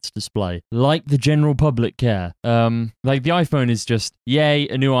 hertz display, like the general public care. Like the iPhone is just, yay,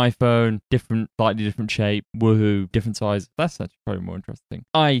 a new iPhone, different, slightly different shape, woohoo, different size. That's actually probably more interesting.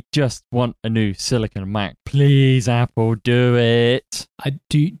 I just want a new silicon Mac. Please, Apple, do it.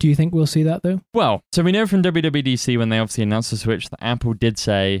 Do you think we'll see that though? Well, so we know from WWDC when they obviously announced the Switch that Apple did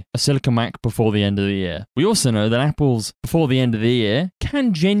say a silicon Mac before the end of the year. We also know that Apple's before the end of the year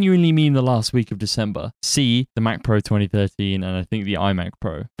can genuinely mean the last week of December. See the Mac Pro 2013 and I think the iMac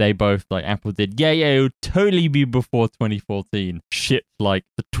Pro. They both, like Apple did, yeah, it would totally be before 2014. Shipped like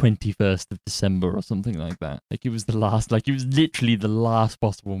the 21st of December or something like that. Like it was the last, like it was literally the last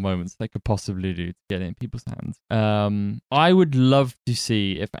possible moments they could possibly do to get it in people's hands. I would love to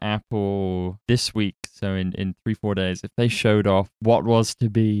see if Apple this week, so in 3-4 days, if they showed off what was to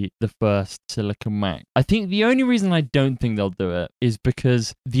be the first silicon Mac. I think the only reason I don't think they'll do it is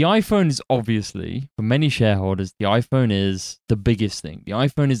because the iPhone is obviously, for many shareholders, the iPhone is the biggest thing. The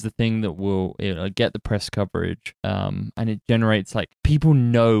iPhone is the thing that will get the press coverage, and it generates, like, people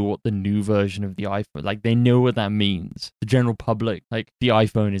know what the new version of the iPhone, like, they know what that means. The general public, like, the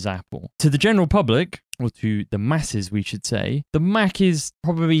iPhone is Apple. To the general public, or to the masses, we should say, the Mac is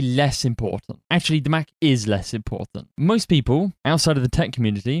probably less important. Actually, the Mac is less important. Most people outside of the tech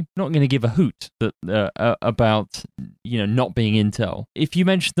community not going to give a hoot about, not being Intel. If you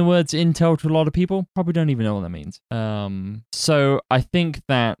mention the words Intel to a lot of people, probably don't even know what that means. So I think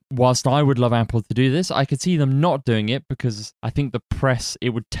that whilst I would love Apple to do this, I could see them not doing it because I think the press, it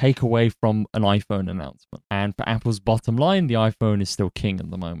would take away from an iPhone announcement. And for Apple's bottom line, the iPhone is still king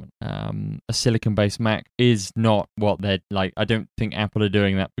at the moment. A silicon-based Mac is not what they're like. I don't think Apple are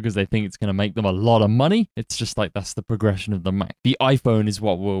doing that because they think it's going to make them a lot of money. It's just like that's the progression of the Mac. The iPhone is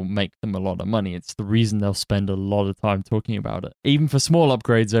what will make them a lot of money. It's the reason they'll spend a lot of time talking about it. Even for small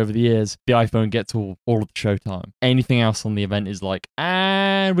upgrades over the years, the iPhone gets all of the showtime. Anything else on the event is like,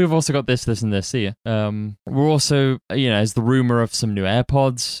 and we've also got this, and this. See ya. We're also, as the rumor of some new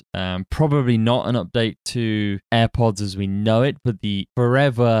AirPods. Probably not an update to AirPods as we know it, but the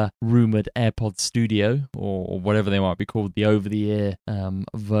forever rumored AirPods Studio, or whatever they might be called, the over-the-ear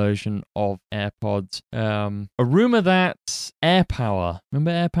version of AirPods. A rumor that AirPower,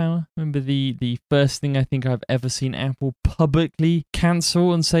 remember AirPower? Remember the first thing I think I've ever seen Apple publicly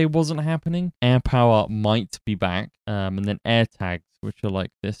cancel and say wasn't happening? AirPower might be back, and then AirTags, which are like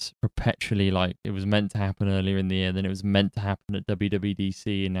this perpetually, like it was meant to happen earlier in the year, then it was meant to happen at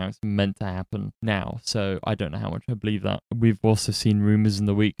WWDC, and now it's meant to happen now. So I don't know how much I believe that. We've also seen rumors in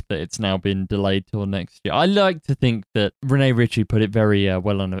the week that it's now been delayed till next year. I like to think that Rene Ritchie put it very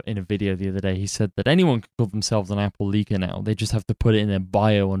well in a video the other day. He said that anyone can call themselves an Apple leaker now. They just have to put it in their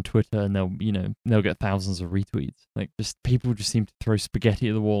bio on Twitter, and they'll get thousands of retweets. Like, just people just seem to throw spaghetti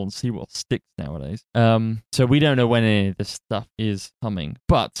at the wall and see what sticks nowadays. So we don't know when any of this stuff is coming,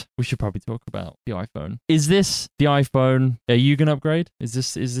 but we should probably talk about the iPhone. Is this the iPhone? Are you gonna upgrade? Is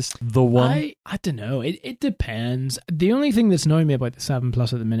this the one? I don't know. It depends. The only thing that's annoying me about the 7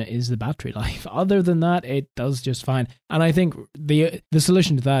 Plus at the minute is the battery life. Other than that, it does just fine. And I think the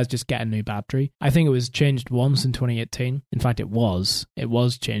solution to that is just get a new battery. I think it was changed once in 2018. In fact, it was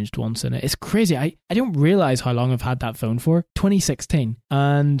changed once in it. It's crazy. I don't realize how long I've had that phone for. 2016.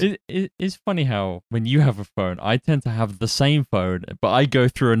 And it's funny how when you have a phone, I tend to have the same phone, but I go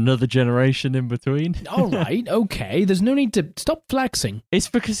through another generation in between. All right, okay. There's no need to stop flexing. It's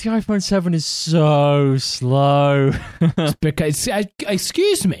because the iPhone 7 is so slow. It's because,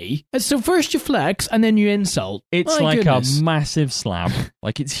 excuse me. So first you flex and then you insult. It's My like goodness. a massive slab.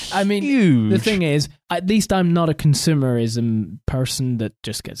 Like it's huge. I mean, the thing is, at least I'm not a consumerism person that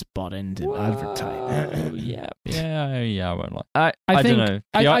just gets bought into advertising. Yeah, I won't lie. I think, don't know.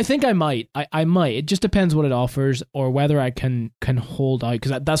 I think I might. I might. It just depends what it offers or whether I can hold out,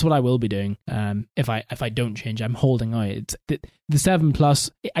 because that's what I will be doing. If I don't change, I'm holding out. It's the 7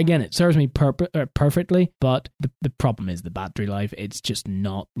 Plus, again, it serves me perfectly, but the problem is the battery life. It's just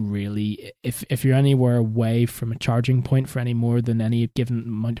not really, if you're anywhere away from a charging point for any more than any given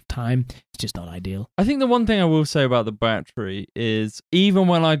amount of time, it's just not ideal. I think the one thing I will say about the battery is even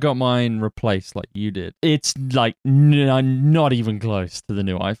when I got mine replaced like you did, it's like not even close to the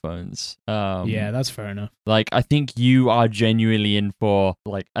new iPhones. Yeah, that's fair enough. Like, I think you are genuinely in for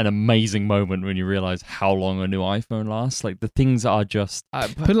like an amazing moment when you realize how long a new iPhone lasts. Like, the things are just...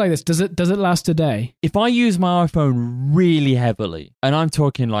 Put it like this, does it last a day? If I use my iPhone really heavily, and I'm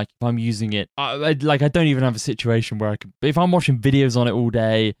talking like if I'm using it, I don't even have a situation where I could... If I'm watching videos on it all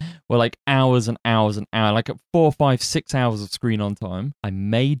day, or like hours and hours and hours, like 4, 5, 6 hours of screen on time, I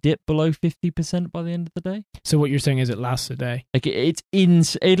may dip below 50% by the end of the day. So what you're saying is it lasts a day? Like,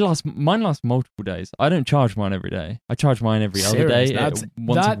 mine lasts multiple days. I don't charge mine every day. I charge mine every other day.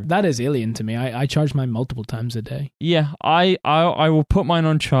 That is alien to me. I charge mine multiple times a day. Yeah, I will put mine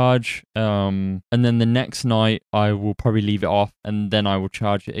on charge, and then the next night I will probably leave it off, and then I will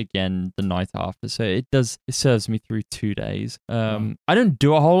charge it again the night after. So it serves me through 2 days. I don't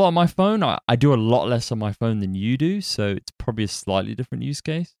do a whole lot on my phone. I do a lot less on my phone than you do, so it's probably a slightly different use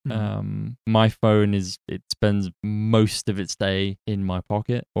case. My phone it spends most of its day in my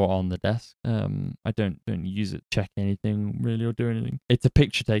pocket or on the desk. I don't use it to check anything really or do anything. It's a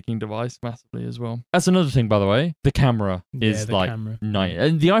picture taking device massively as well. That's another thing, by the way. The camera is nice.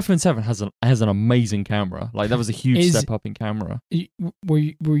 And the iPhone 7 has an amazing camera. Like, that was a huge step up in camera. Were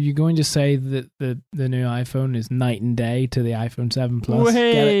you going to say that the new iPhone is night and day to the iPhone 7 Plus?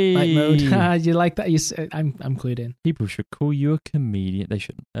 Hey! Get it? Night mode. You like that? I'm clued in. People should call you a comedian. They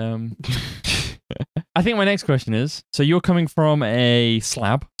shouldn't. I think my next question is, so you're coming from a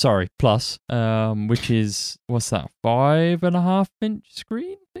Plus, which is, what's that, 5.5-inch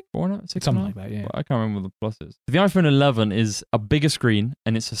screen? I think 4.5, something like that, yeah. I can't remember what the Plus is. The iPhone 11 is a bigger screen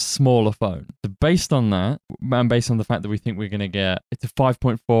and it's a smaller phone. So based on that, and based on the fact that we think we're going to get it's a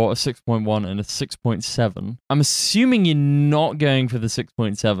 5.4, a 6.1, and a 6.7, I'm assuming you're not going for the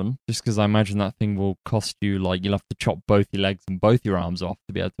 6.7, just because I imagine that thing will cost you, like, you'll have to chop both your legs and both your arms off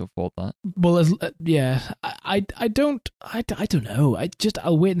to be able to afford that. Well, I don't know.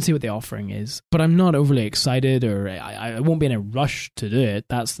 I'll wait and see what the offering is. But I'm not overly excited, or I won't be in a rush to do it.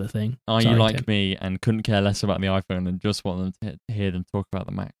 That's the thing. Are you like me and couldn't care less about the iPhone and just want them to hear them talk about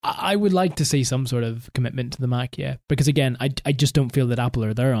the Mac? I would like to see some sort of commitment to the Mac, yeah. Because again, I just don't feel that Apple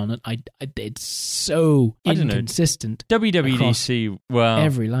are there on it. It's so inconsistent. WWDC, well,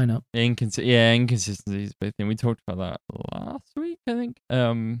 every lineup. Inconsistency is a big thing. We talked about that last week, I think.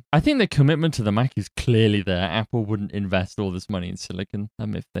 I think the commitment to the Mac is clearly there. Apple wouldn't invest all this money in silicon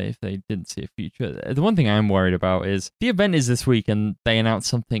if they didn't see a future. The one thing I'm worried about is the event is this week and they announced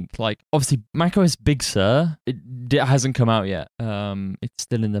something like, obviously, macOS Big Sur, it hasn't come out yet. It's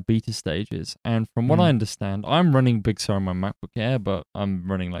still in the beta stages. And from what I understand, I'm running Big Sur on my MacBook Air, but I'm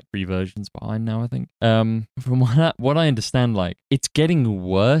running like 3 versions behind now, I think. From what I understand, like, it's getting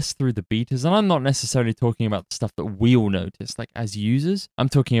worse through the betas. And I'm not necessarily talking about the stuff that we all notice, like as users. I'm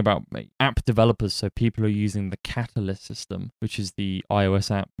talking about app developers, so people who are using the Catalyst system, which is the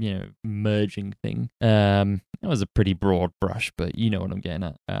iOS app, merging thing. That was a pretty broad brush, but you know what I'm getting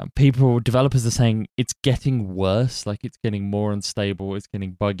at. Developers are saying it's getting worse, like it's getting more unstable, it's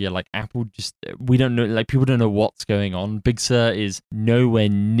getting buggier. Like Apple we don't know, like people don't know what's going on. Big Sur is nowhere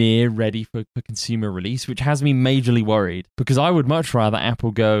near ready for consumer release, which has me majorly worried, because I would much rather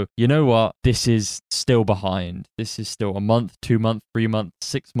Apple go, you know what, this is still behind. This is still a month, 2 months, 3 months,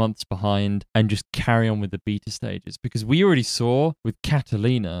 6 months behind, and just carry on with the beta stages. Because we already saw with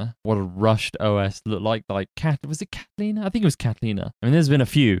Catalina what a rushed OS looked like. Was it Catalina? I think it was Catalina. I mean, there's been a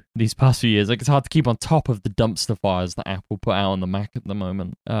few these past few years. Like, it's hard to keep on top of the dumpster fires that Apple put out on the Mac at the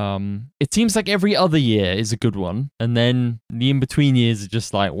moment. It seems like every other year is a good one, and then the in-between years are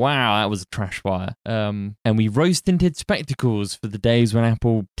just like, wow, that was a trash fire. And we rose-tinted spectacles for the days when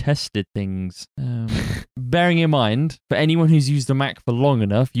Apple tested things. Bearing in mind, for anyone who's used a Mac for long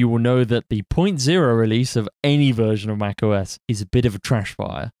enough, you will know that the 0.0 release of any version of macOS is a bit of a trash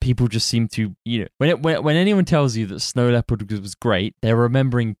fire. People just seem to, when anyone tells you that Snow Leopard was great, they're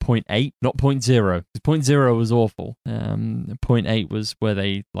remembering 0.8, not 0.0. 0.0 was awful. 0.8 was where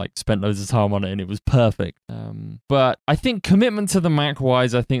they spent loads of time on it and it was perfect. But I think commitment to the Mac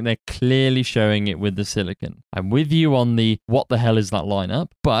wise, I think they're clearly showing it with the silicon. I'm with you on the what the hell is that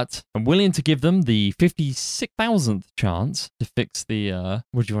lineup, but I'm willing to give them the 56,000th chance to fix the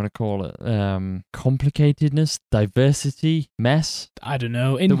what do you want to call it? complicatedness, diversity, mess. I don't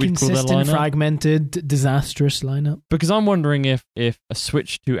know. we'd call their Inconsistent, lineup? fragmented, disastrous lineup. Because I'm wondering if a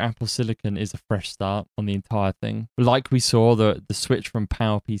switch to Apple Silicon is a fresh start on the entire thing. Like we saw the switch from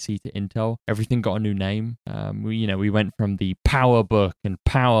PowerPC to Intel, everything got a new name. We went from the PowerBook and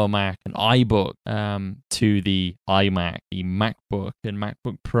PowerMac and iBook to the iMac, the MacBook and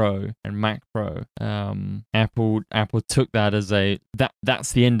MacBook Pro and Mac Pro. Apple took that as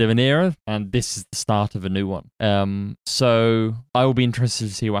that's the end of an era, and this is the start of a new one. So I will be interested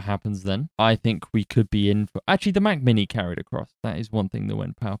to see what happens then. I think we could be in for... Actually, the Mac Mini carried across. That is one thing that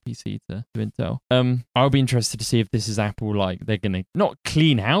went PowerPC to Intel. I'll be interested to see if this is Apple, like, they're going to not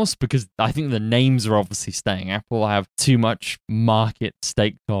clean house, because I think the names are obviously staying. Apple have too much market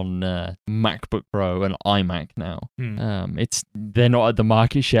staked on MacBook Pro and iMac now. They're not at the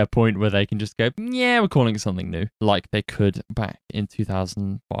market share point where they can just go, yeah, we're calling it something new, like they could back in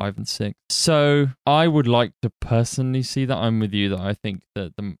 2005 and 6. So I would like to personally see that. I'm with you that I think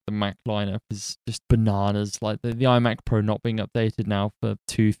that the Mac lineup is just bananas. Like the iMac Pro not being updated now for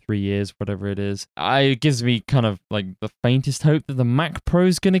 2-3 years, whatever it is. It gives me kind of like the faintest hope that the Mac Pro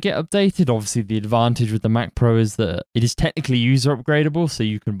is going to get updated. Obviously, the advantage with the Mac Pro is that it is technically user upgradable, so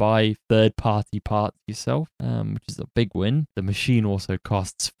you can buy third-party parts yourself, which is a big win. The machine also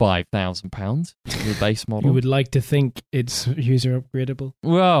costs £5,000, the base model. You would like to think it's user upgradable.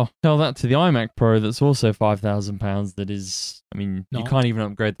 Well, tell that to the iMac Pro that's also £5,000 that is... I mean, you can't even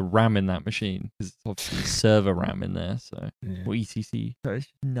upgrade the RAM in that machine because it's obviously server RAM in there. So, or ECC. So it's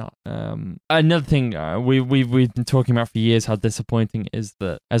not. Another thing we've been talking about for years how disappointing it is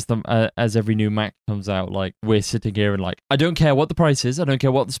that as every new Mac comes out, like we're sitting here and like, I don't care what the price is, I don't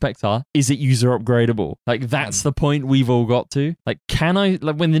care what the specs are. Is it user upgradable? Like that's the point we've all got to. Like,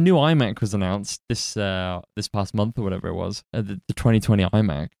 when the new iMac was announced this past month or whatever it was, the 2020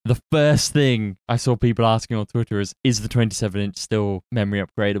 iMac, the first thing I saw people asking on Twitter is the 27-inch still memory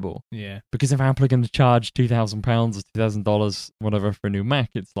upgradable? Yeah. Because if Apple are going to charge £2,000 or $2,000, whatever, for a new Mac,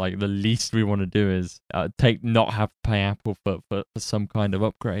 it's like the least we want to do is not have to pay Apple for some kind of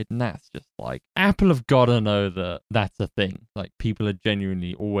upgrade. And that's just like, Apple have got to know that that's a thing. Like, people are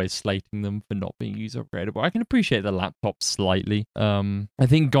genuinely always slating them for not being user upgradable. I can appreciate the laptop slightly. I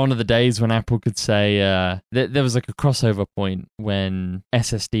think gone are the days when Apple could say there was like a crossover point when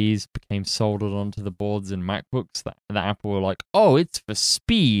SSDs became soldered onto the boards in MacBooks that Apple were like, oh, it's for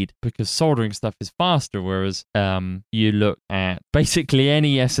speed because soldering stuff is faster. Whereas you look at basically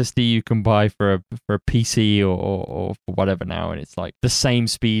any SSD you can buy for a PC or for whatever now, and it's like the same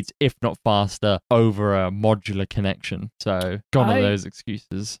speeds, if not faster, over a modular connection. So gone are those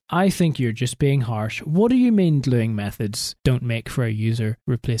excuses. I think you're just being harsh. What do you mean gluing methods don't make for a user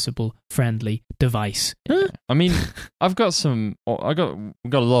replaceable friendly device? Yeah. I mean, we've got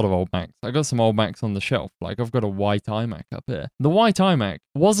a lot of old Macs. I got some old Macs on the shelf. Like, I've got a white iMac up here. The white iMac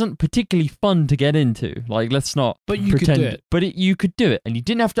wasn't particularly fun to get into. Like, let's not pretend. Could do it. But you could do it, and you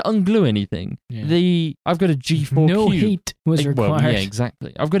didn't have to unglue anything. Yeah. I've got a G4 no Cube. Heat was required. Well, yeah,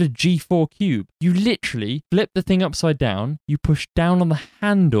 exactly. I've got a G4 Cube. You literally flip the thing upside down. You push down on the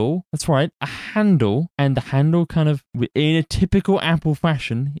handle. That's right, a handle, and the handle kind of, in a typical Apple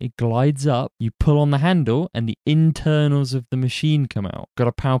fashion, it glides up. You pull on the handle, and the internals of the machine come out. Got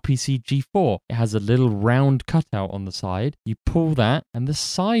a PowerPC G4. It has a little round cutout on the side. You pull that, and the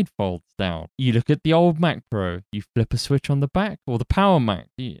side folds down. You look at the old Mac Pro. You flip a switch on the back, or the Power Mac,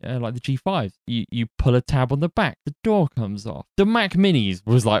 like the G5. You pull a tab on the back. The door comes off. The Mac Minis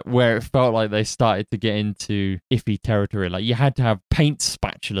was like where it felt like they started to get into iffy territory. Like, you had to have paint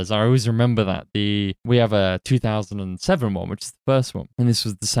spatulas. I always remember that. We have a 2007 one, which is the first one, and this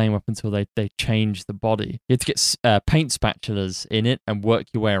was the same up until they changed the body. You had to get paint spatulas in it and work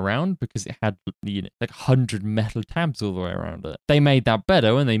your way around because it had like 100 metal tabs all the way around it. They made that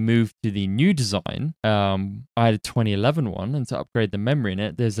better when they moved to the new design. I had a 2011 one, and to upgrade the memory in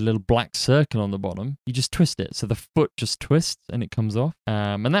it, there's a little black circle on the bottom. You just twist it, so the foot just twists and it comes off.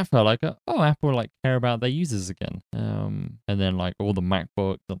 And that felt like, Apple like care about their users again. And then like all the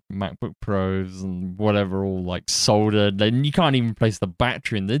MacBook Pros and whatever, all like soldered, and you can't even place the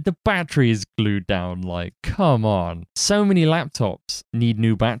battery in. The battery is glued down. Like, come on. So many laptops need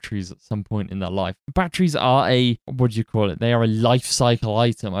new batteries at some point in their life. Batteries are what do you call it? They are a life cycle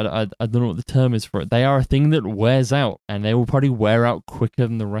item. I don't know what the term is for it. They are a thing that wears out, and they will probably wear out quicker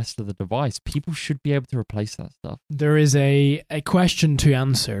than the rest of the device. People should be able to replace that stuff. There is a question to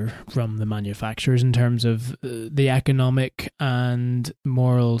answer from the manufacturers in terms of the economic and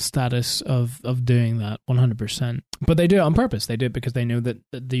moral status of doing that, 100%. But they do it on purpose. They do it because they know that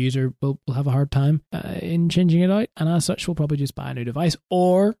the user will have a hard time in changing it out, and as such will probably just buy a new device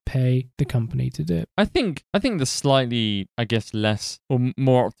or pay the company to do it. I think the slightly, I guess, less or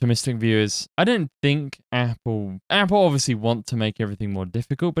more optimistic view is I don't think Apple obviously want to make everything more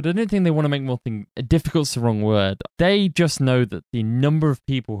difficult, but I don't think they want to make more things difficult's the wrong word. They just know that the number of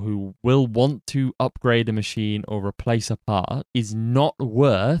people who will want to upgrade a machine or replace a part is not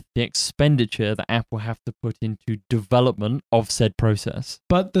worth the expenditure that Apple have to put into development of said process.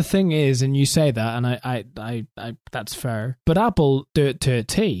 But the thing is, and you say that, and I that's fair, but Apple do it to a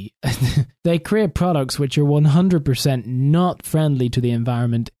T. They create products which are 100% not friendly to the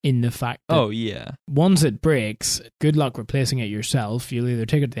environment in the fact that once it breaks, good luck replacing it yourself. You'll either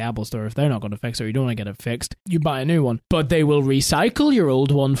take it to the Apple store if they're not going to fix it or you don't want to get it fixed. You buy a new one. But they will recycle your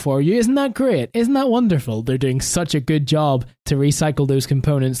old one for you. Isn't that great? Isn't that wonderful? They're doing such a good job to recycle those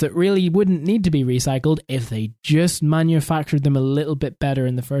components that really wouldn't need to be recycled if they just manufactured them a little bit better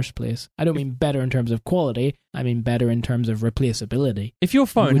in the first place. I don't mean better in terms of quality. I mean better in terms of replaceability. If your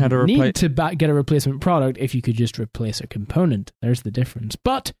phone had a need to get a replacement product if you could just replace a component. There's the difference.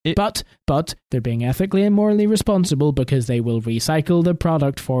 But they're being ethically and morally responsible because they will recycle the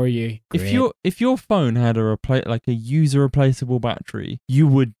product for you. Great. If your phone had a user replaceable battery, you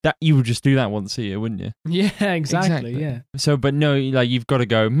would just do that once a year, wouldn't you? Yeah, exactly. Yeah. So, but no, you've got to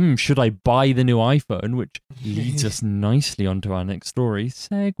go. Should I buy the new iPhone? Which leads us nicely onto our next story.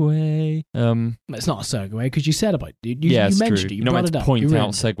 Segue. It's not a segue because you said about it. You mentioned true. it. You You're not brought meant it to up. point out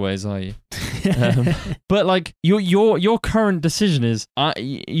segues, are you? But your current decision is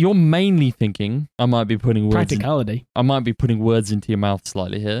you're mainly thinking I might be putting words into your mouth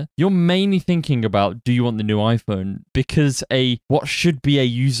slightly here. You're mainly thinking about, do you want the new iPhone because what should be a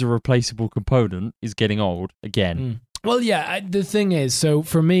user replaceable component is getting old again. Well, yeah, the thing is, so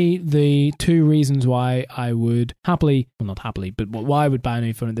for me, the two reasons why I would not happily, but why I would buy a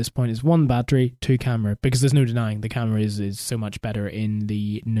new phone at this point is 1, battery, 2, camera, because there's no denying the camera is so much better in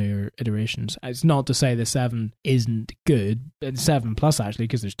the newer iterations. It's not to say the 7 isn't good, 7 Plus actually,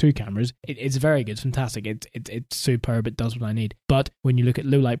 because there's 2 cameras. It's very good, it's fantastic, it's superb, it does what I need. But when you look at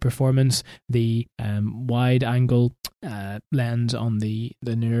low light performance, the wide angle lens on the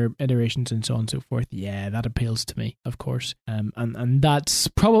newer iterations and so on and so forth, yeah, that appeals to me, of course. And that's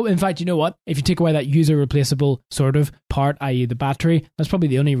probably, in fact, you know what? If you take away that user replaceable sort of part, i.e. the battery, that's probably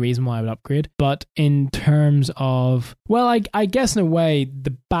the only reason why I would upgrade. But in terms of, well, I guess in a way,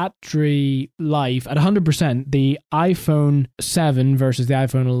 the battery life at 100%, the iPhone 7 versus the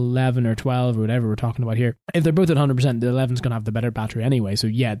iPhone 11 or 12 or whatever we're talking about here, if they're both at 100%, the 11's going to have the better battery anyway. So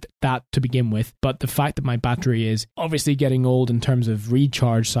yeah, that to begin with. But the fact that my battery is obviously getting old in terms of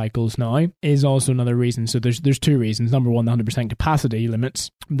recharge cycles now is also another reason. So there's 2 reasons. Number 1, the 100% capacity limits.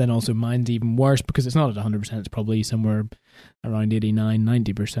 Then also mine's even worse because it's not at 100%. It's probably somewhere around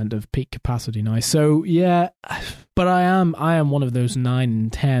 89-90% of peak capacity now. So yeah, but I am one of those 9 in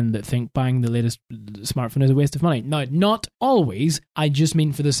 10 that think buying the latest smartphone is a waste of money. Now, not always. I just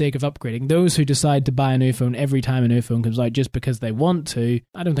mean for the sake of upgrading. Those who decide to buy a new phone every time a new phone comes out just because they want to,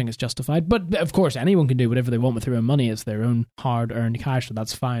 I don't think it's justified. But of course, anyone can do whatever they want with their own money. It's their own hard-earned cash, so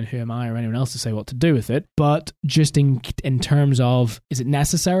that's fine. Who am I or anyone else to say what to do with it? But just in terms of, is it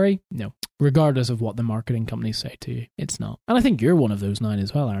necessary? No. Regardless of what the marketing companies say to you, it's not. And I think you're one of those 9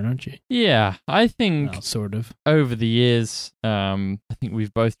 as well, Aaron, aren't you? Yeah, I think sort of. Over the years, I think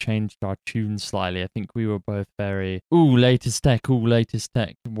we've both changed our tune slightly. I think we were both very, latest tech,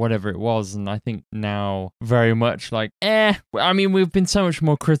 whatever it was. And I think now very much like, I mean, we've been so much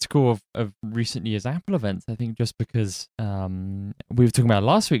more critical of recent years' Apple events. I think just because we were talking about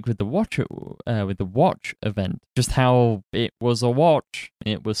last week with the watch event, just how it was a watch.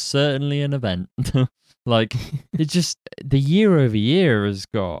 It was certainly an event. Like, it just, the year over year has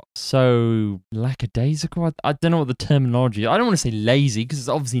got so lackadaisical. I don't know what the terminology is. I don't want to say lazy because it's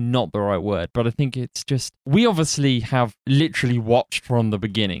obviously not the right word, but I think it's just, we obviously have literally watched from the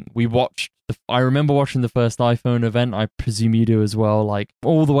beginning. I remember watching the first iPhone event. I presume you do as well. Like,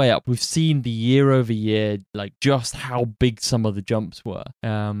 all the way up, we've seen the year over year, like just how big some of the jumps were.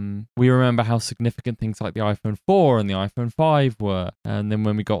 We remember how significant things like the iPhone 4 and the iPhone 5 were. And then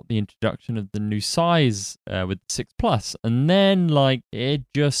when we got the introduction of the new size with the 6 Plus, and then like it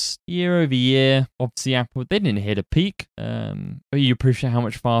just year over year, obviously Apple, they didn't hit a peak. But you appreciate how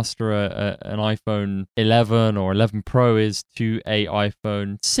much faster an iPhone 11 or 11 Pro is to a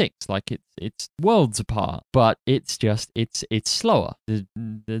iPhone 6. Like it's worlds apart, but it's slower.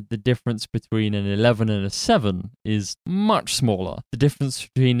 The difference between an 11 and a 7 is much smaller. The difference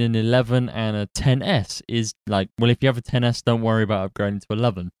between an 11 and a 10S is like, well, if you have a 10S, don't worry about upgrading to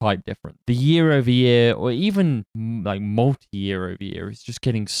 11. Quite different. The year over year, or even like multi-year over year, is just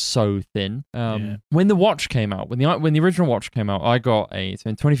getting so thin. When the watch came out, when the original watch came out, so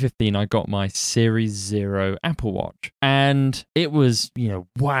in 2015, I got my Series 0 Apple Watch, and it was,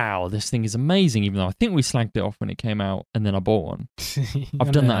 wow, this thing is amazing. Even though I think we slagged it off when it came out, and then I bought one.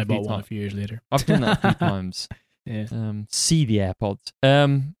 I've done that. I bought one a few years later. I've done that a few times. Yeah. See the AirPods.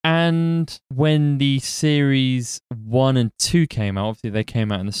 And when the Series 1 and 2 came out, obviously they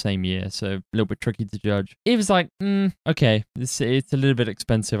came out in the same year, so a little bit tricky to judge. It was like, okay, it's a little bit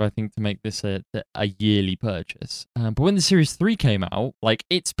expensive, I think, to make this a yearly purchase. But when the Series 3 came out, like,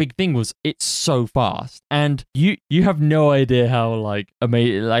 its big thing was it's so fast, and you have no idea how like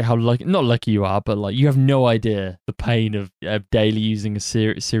amazing, like how lucky, not lucky you are, but like you have no idea the pain of daily using a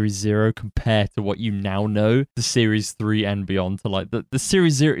Series 0 compared to what you now know. The Series 3 and beyond, to like the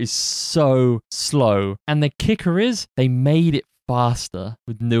Series 0 is so slow, and the kicker is they made it faster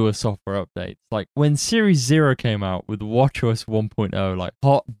with newer software updates. Like when Series 0 came out with WatchOS 1.0, like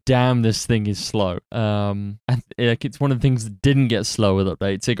hot damn, this thing is slow. And like it's one of the things that didn't get slow with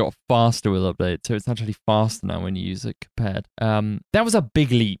updates. It got faster with updates, so it's actually faster now when you use it compared. That was a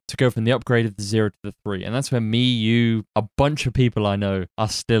big leap to go from the upgrade of the 0 to the 3, and that's where me, you, a bunch of people I know are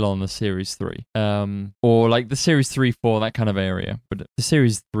still on the Series 3, or like the Series 3, 4, that kind of area. But the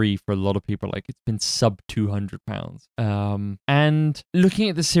Series 3 for a lot of people, like it's been sub £200. And looking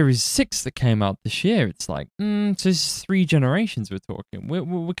at the Series 6 that came out this year, it's like, so this is 3 generations we're talking.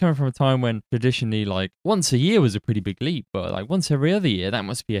 We're coming from a time when traditionally, like, once a year was a pretty big leap, but like once every other year, that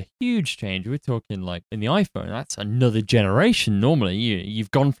must be a huge change. We're talking like in the iPhone, that's another generation normally.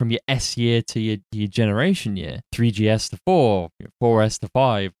 You've gone from your S year to your generation year. 3GS to 4, 4S to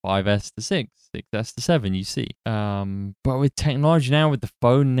 5, 5S to 6. 6S to 7, you see. But with technology now, with the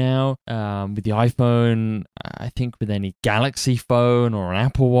phone now, with the iPhone, I think with any Galaxy phone or an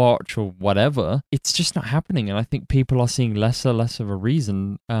Apple Watch or whatever, it's just not happening. And I think people are seeing less of a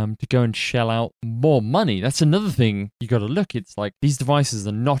reason to go and shell out more money. That's another thing you got to look. It's like these devices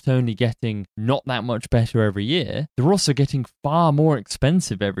are not only getting not that much better every year, they're also getting far more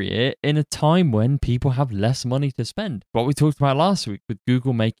expensive every year in a time when people have less money to spend. What we talked about last week with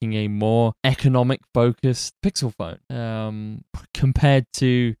Google making a more economic focused Pixel phone compared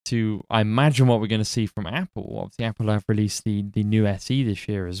to I imagine what we're going to see from Apple. Obviously Apple have released the new SE this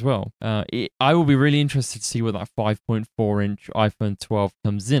year as well. I will be really interested to see what that 5.4 inch iPhone 12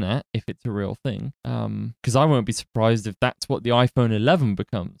 comes in at, if it's a real thing, because I won't be surprised if that's what the iPhone 11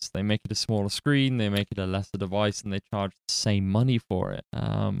 becomes. They make it a smaller screen, they make it a lesser device, and they charge the same money for it,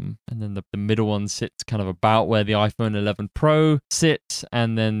 and then the middle one sits kind of about where the iPhone 11 Pro sits,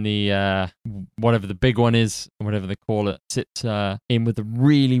 and then the whatever the big one is, whatever they call it, sits in with the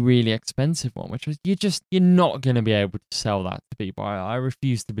really, really expensive one, which is you're not going to be able to sell that to people. I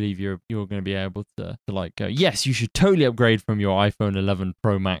refuse to believe you're going to be able to like go, yes, you should totally upgrade from your iPhone 11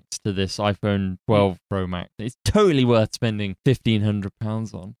 Pro Max to this iPhone 12 Pro Max. It's totally worth spending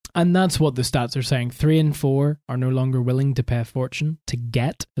 £1,500 on. And that's what the stats are saying. 3 in 4 are no longer willing to pay a fortune to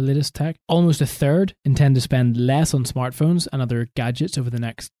get the latest tech. Almost a third intend to spend less on smartphones and other gadgets over the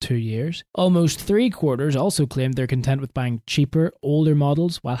next 2 years. Almost 3/4 also claim they're content with buying cheaper, older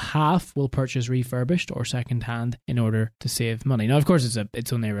models, while half will purchase refurbished or second-hand in order to save money. Now, of course,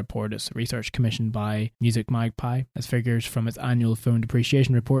 it's only a report. It's a research commissioned by Music Magpie. As figures from its annual phone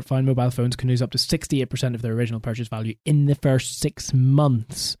depreciation report find, mobile phones can lose up to 68% of their original purchase value in the first 6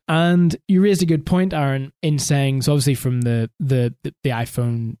 months. And you raised a good point, Aaron, in saying, so obviously from the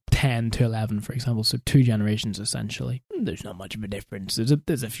iPhone 10 to 11, for example, so 2 generations essentially, there's not much of a difference.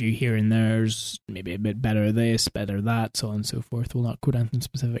 There's a few here and there's maybe a bit better this, better that, so on and so forth. We'll not quote anything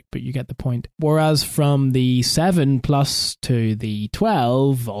specific, but you get the point. Whereas from the 7 Plus to the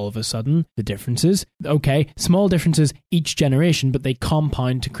 12, all of a sudden, the differences, okay, small differences each generation, but they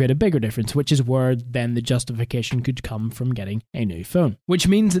compound to create a bigger difference, which is where then the justification could come from getting a new phone. Which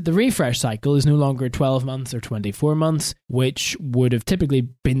means that the refresh cycle is no longer 12 months or 24 months, which would have typically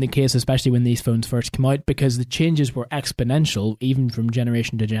been the case, especially when these phones first came out, because the changes were exponential, even from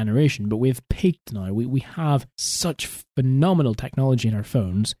generation to generation. But we've peaked now. We have such phenomenal technology in our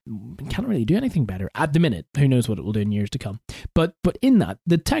phones. We can't really do anything better at the minute. Who knows what it will do in years to come. But in that,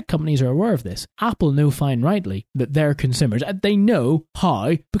 the tech companies are aware of this. Apple know fine rightly that their consumers, they know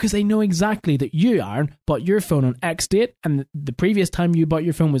how, because they know exactly that you, Aaron, bought your phone on X date, and the previous time you bought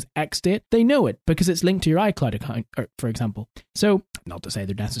your phone was X date. They know it because it's linked to your iCloud account, for example. So, not to say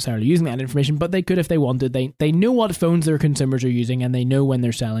they're necessarily necessarily using that information, but they could if they wanted. They know what phones their consumers are using, and they know when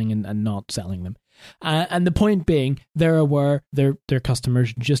they're selling and not selling them. And the point being, they're aware their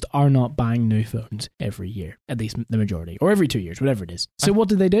customers just are not buying new phones every year, at least the majority, or every 2 years, whatever it is. So what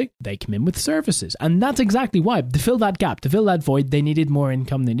do? They come in with services. And that's exactly why. To fill that gap, to fill that void, they needed more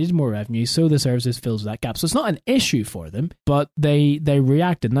income, they needed more revenue, so the services fills that gap. So it's not an issue for them, but they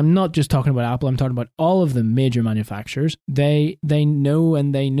reacted. And I'm not just talking about Apple, I'm talking about all of the major manufacturers. They know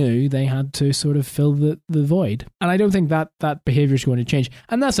and they knew they had to sort of fill the void. And I don't think that behavior is going to change.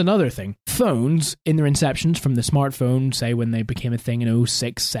 And that's another thing. Phones, in their inceptions from the smartphone, say when they became a thing in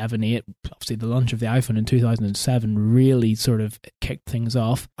 06, 7, 8, obviously the launch of the iPhone in 2007 really sort of kicked things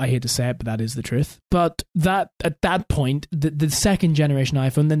off. I hate to say it, but that is the truth. But that at that point, the second generation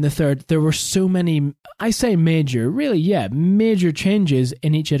iPhone, then the third, there were so many, I say major changes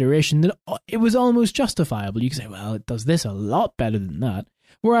in each iteration that it was almost justifiable. You could say, well, it does this a lot better than that.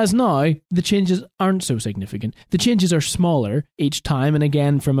 Whereas now, the changes aren't so significant. The changes are smaller each time, and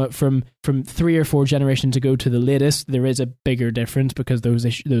again, from 3 or 4 generations ago to the latest, there is a bigger difference because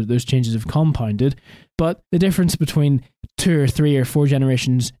those changes have compounded. But the difference between 2 or 3 or 4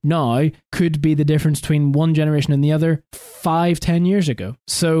 generations now could be the difference between one generation and the other 5-10 years ago.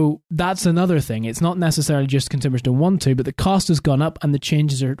 So that's another thing. It's not necessarily just consumers don't want to, but the cost has gone up and the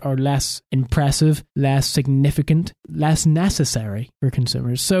changes are less impressive, less significant, less necessary for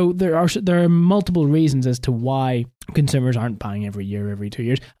consumers. So there are multiple reasons as to why consumers aren't buying every year, every 2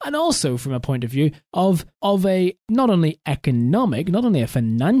 years, and also from a point of view of a not only economic, not only a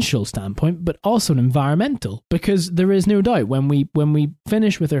financial standpoint, but also an environmental. Because there is no doubt when we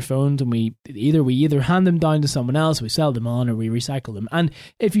finish with our phones and we either hand them down to someone else, we sell them on, or we recycle them. And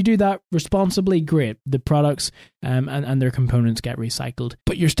if you do that responsibly, great. The products and their components get recycled.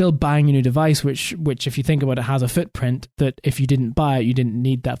 But you're still buying a new device, which if you think about it, has a footprint that if you didn't buy it, you didn't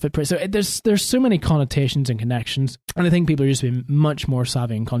need that footprint. So there's so many connotations and connections. And I think people are just being much more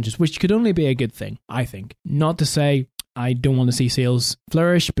savvy and conscious, which could only be a good thing, I think. Not to say I don't want to see sales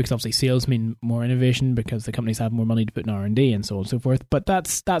flourish, because obviously sales mean more innovation because the companies have more money to put in R&D and so on and so forth. But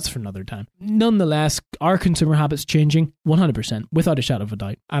that's for another time. Nonetheless, our consumer habits changing 100%, without a shadow of a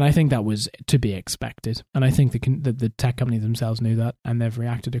doubt. And I think that was to be expected. And I think the tech companies themselves knew that, and they've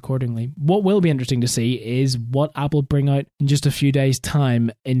reacted accordingly. What will be interesting to see is what Apple bring out in just a few days'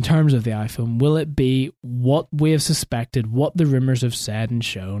 time in terms of the iPhone. Will it be what we have suspected, what the rumors have said and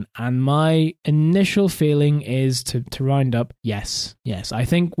shown? And my initial feeling is to round up, yes. I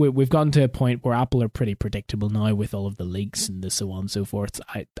think we've gotten to a point where Apple are pretty predictable now with all of the leaks and the so on and so forth.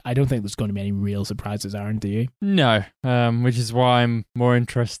 I don't think there's going to be any real surprises, Aaron, do you? No, which is why I'm more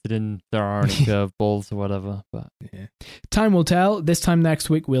interested in there are any curveballs or whatever. But yeah. Time will tell. This time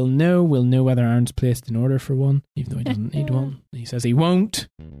next week we'll know whether Aaron's placed an order for one, even though he doesn't need one. He says he won't.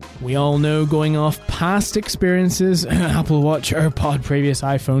 We all know, going off past experiences, Apple Watch, AirPod, previous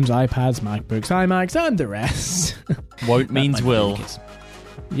iPhones, iPads, MacBooks, iMacs, and the rest. Won't means will.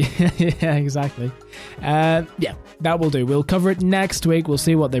 Yeah, exactly. That will do. We'll cover it next week. We'll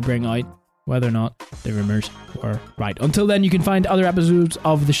see what they bring out, whether or not the rumours were right. Until then, you can find other episodes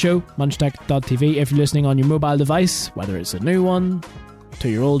of the show, munchtech.tv, if you're listening on your mobile device, whether it's a new one,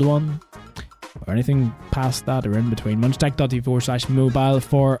 2-year-old one, or anything past that or in between. Munchtech.tv/mobile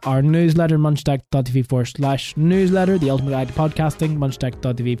for our newsletter, munchtech.tv/newsletter, the ultimate guide to podcasting,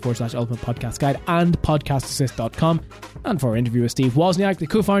 munchtech.tv/ultimate podcast guide, and podcastassist.com. And for our interview with Steve Wozniak, the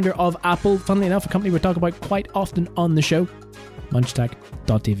co-founder of Apple, funnily enough, a company we talk about quite often on the show,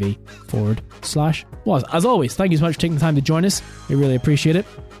 munchtech.tv/Woz. As always, thank you so much for taking the time to join us. We really appreciate it.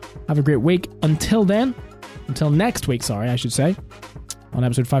 Have a great week. Until next week, I should say. On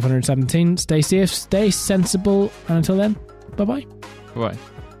episode 517, stay safe, stay sensible, and until then, bye-bye. Bye.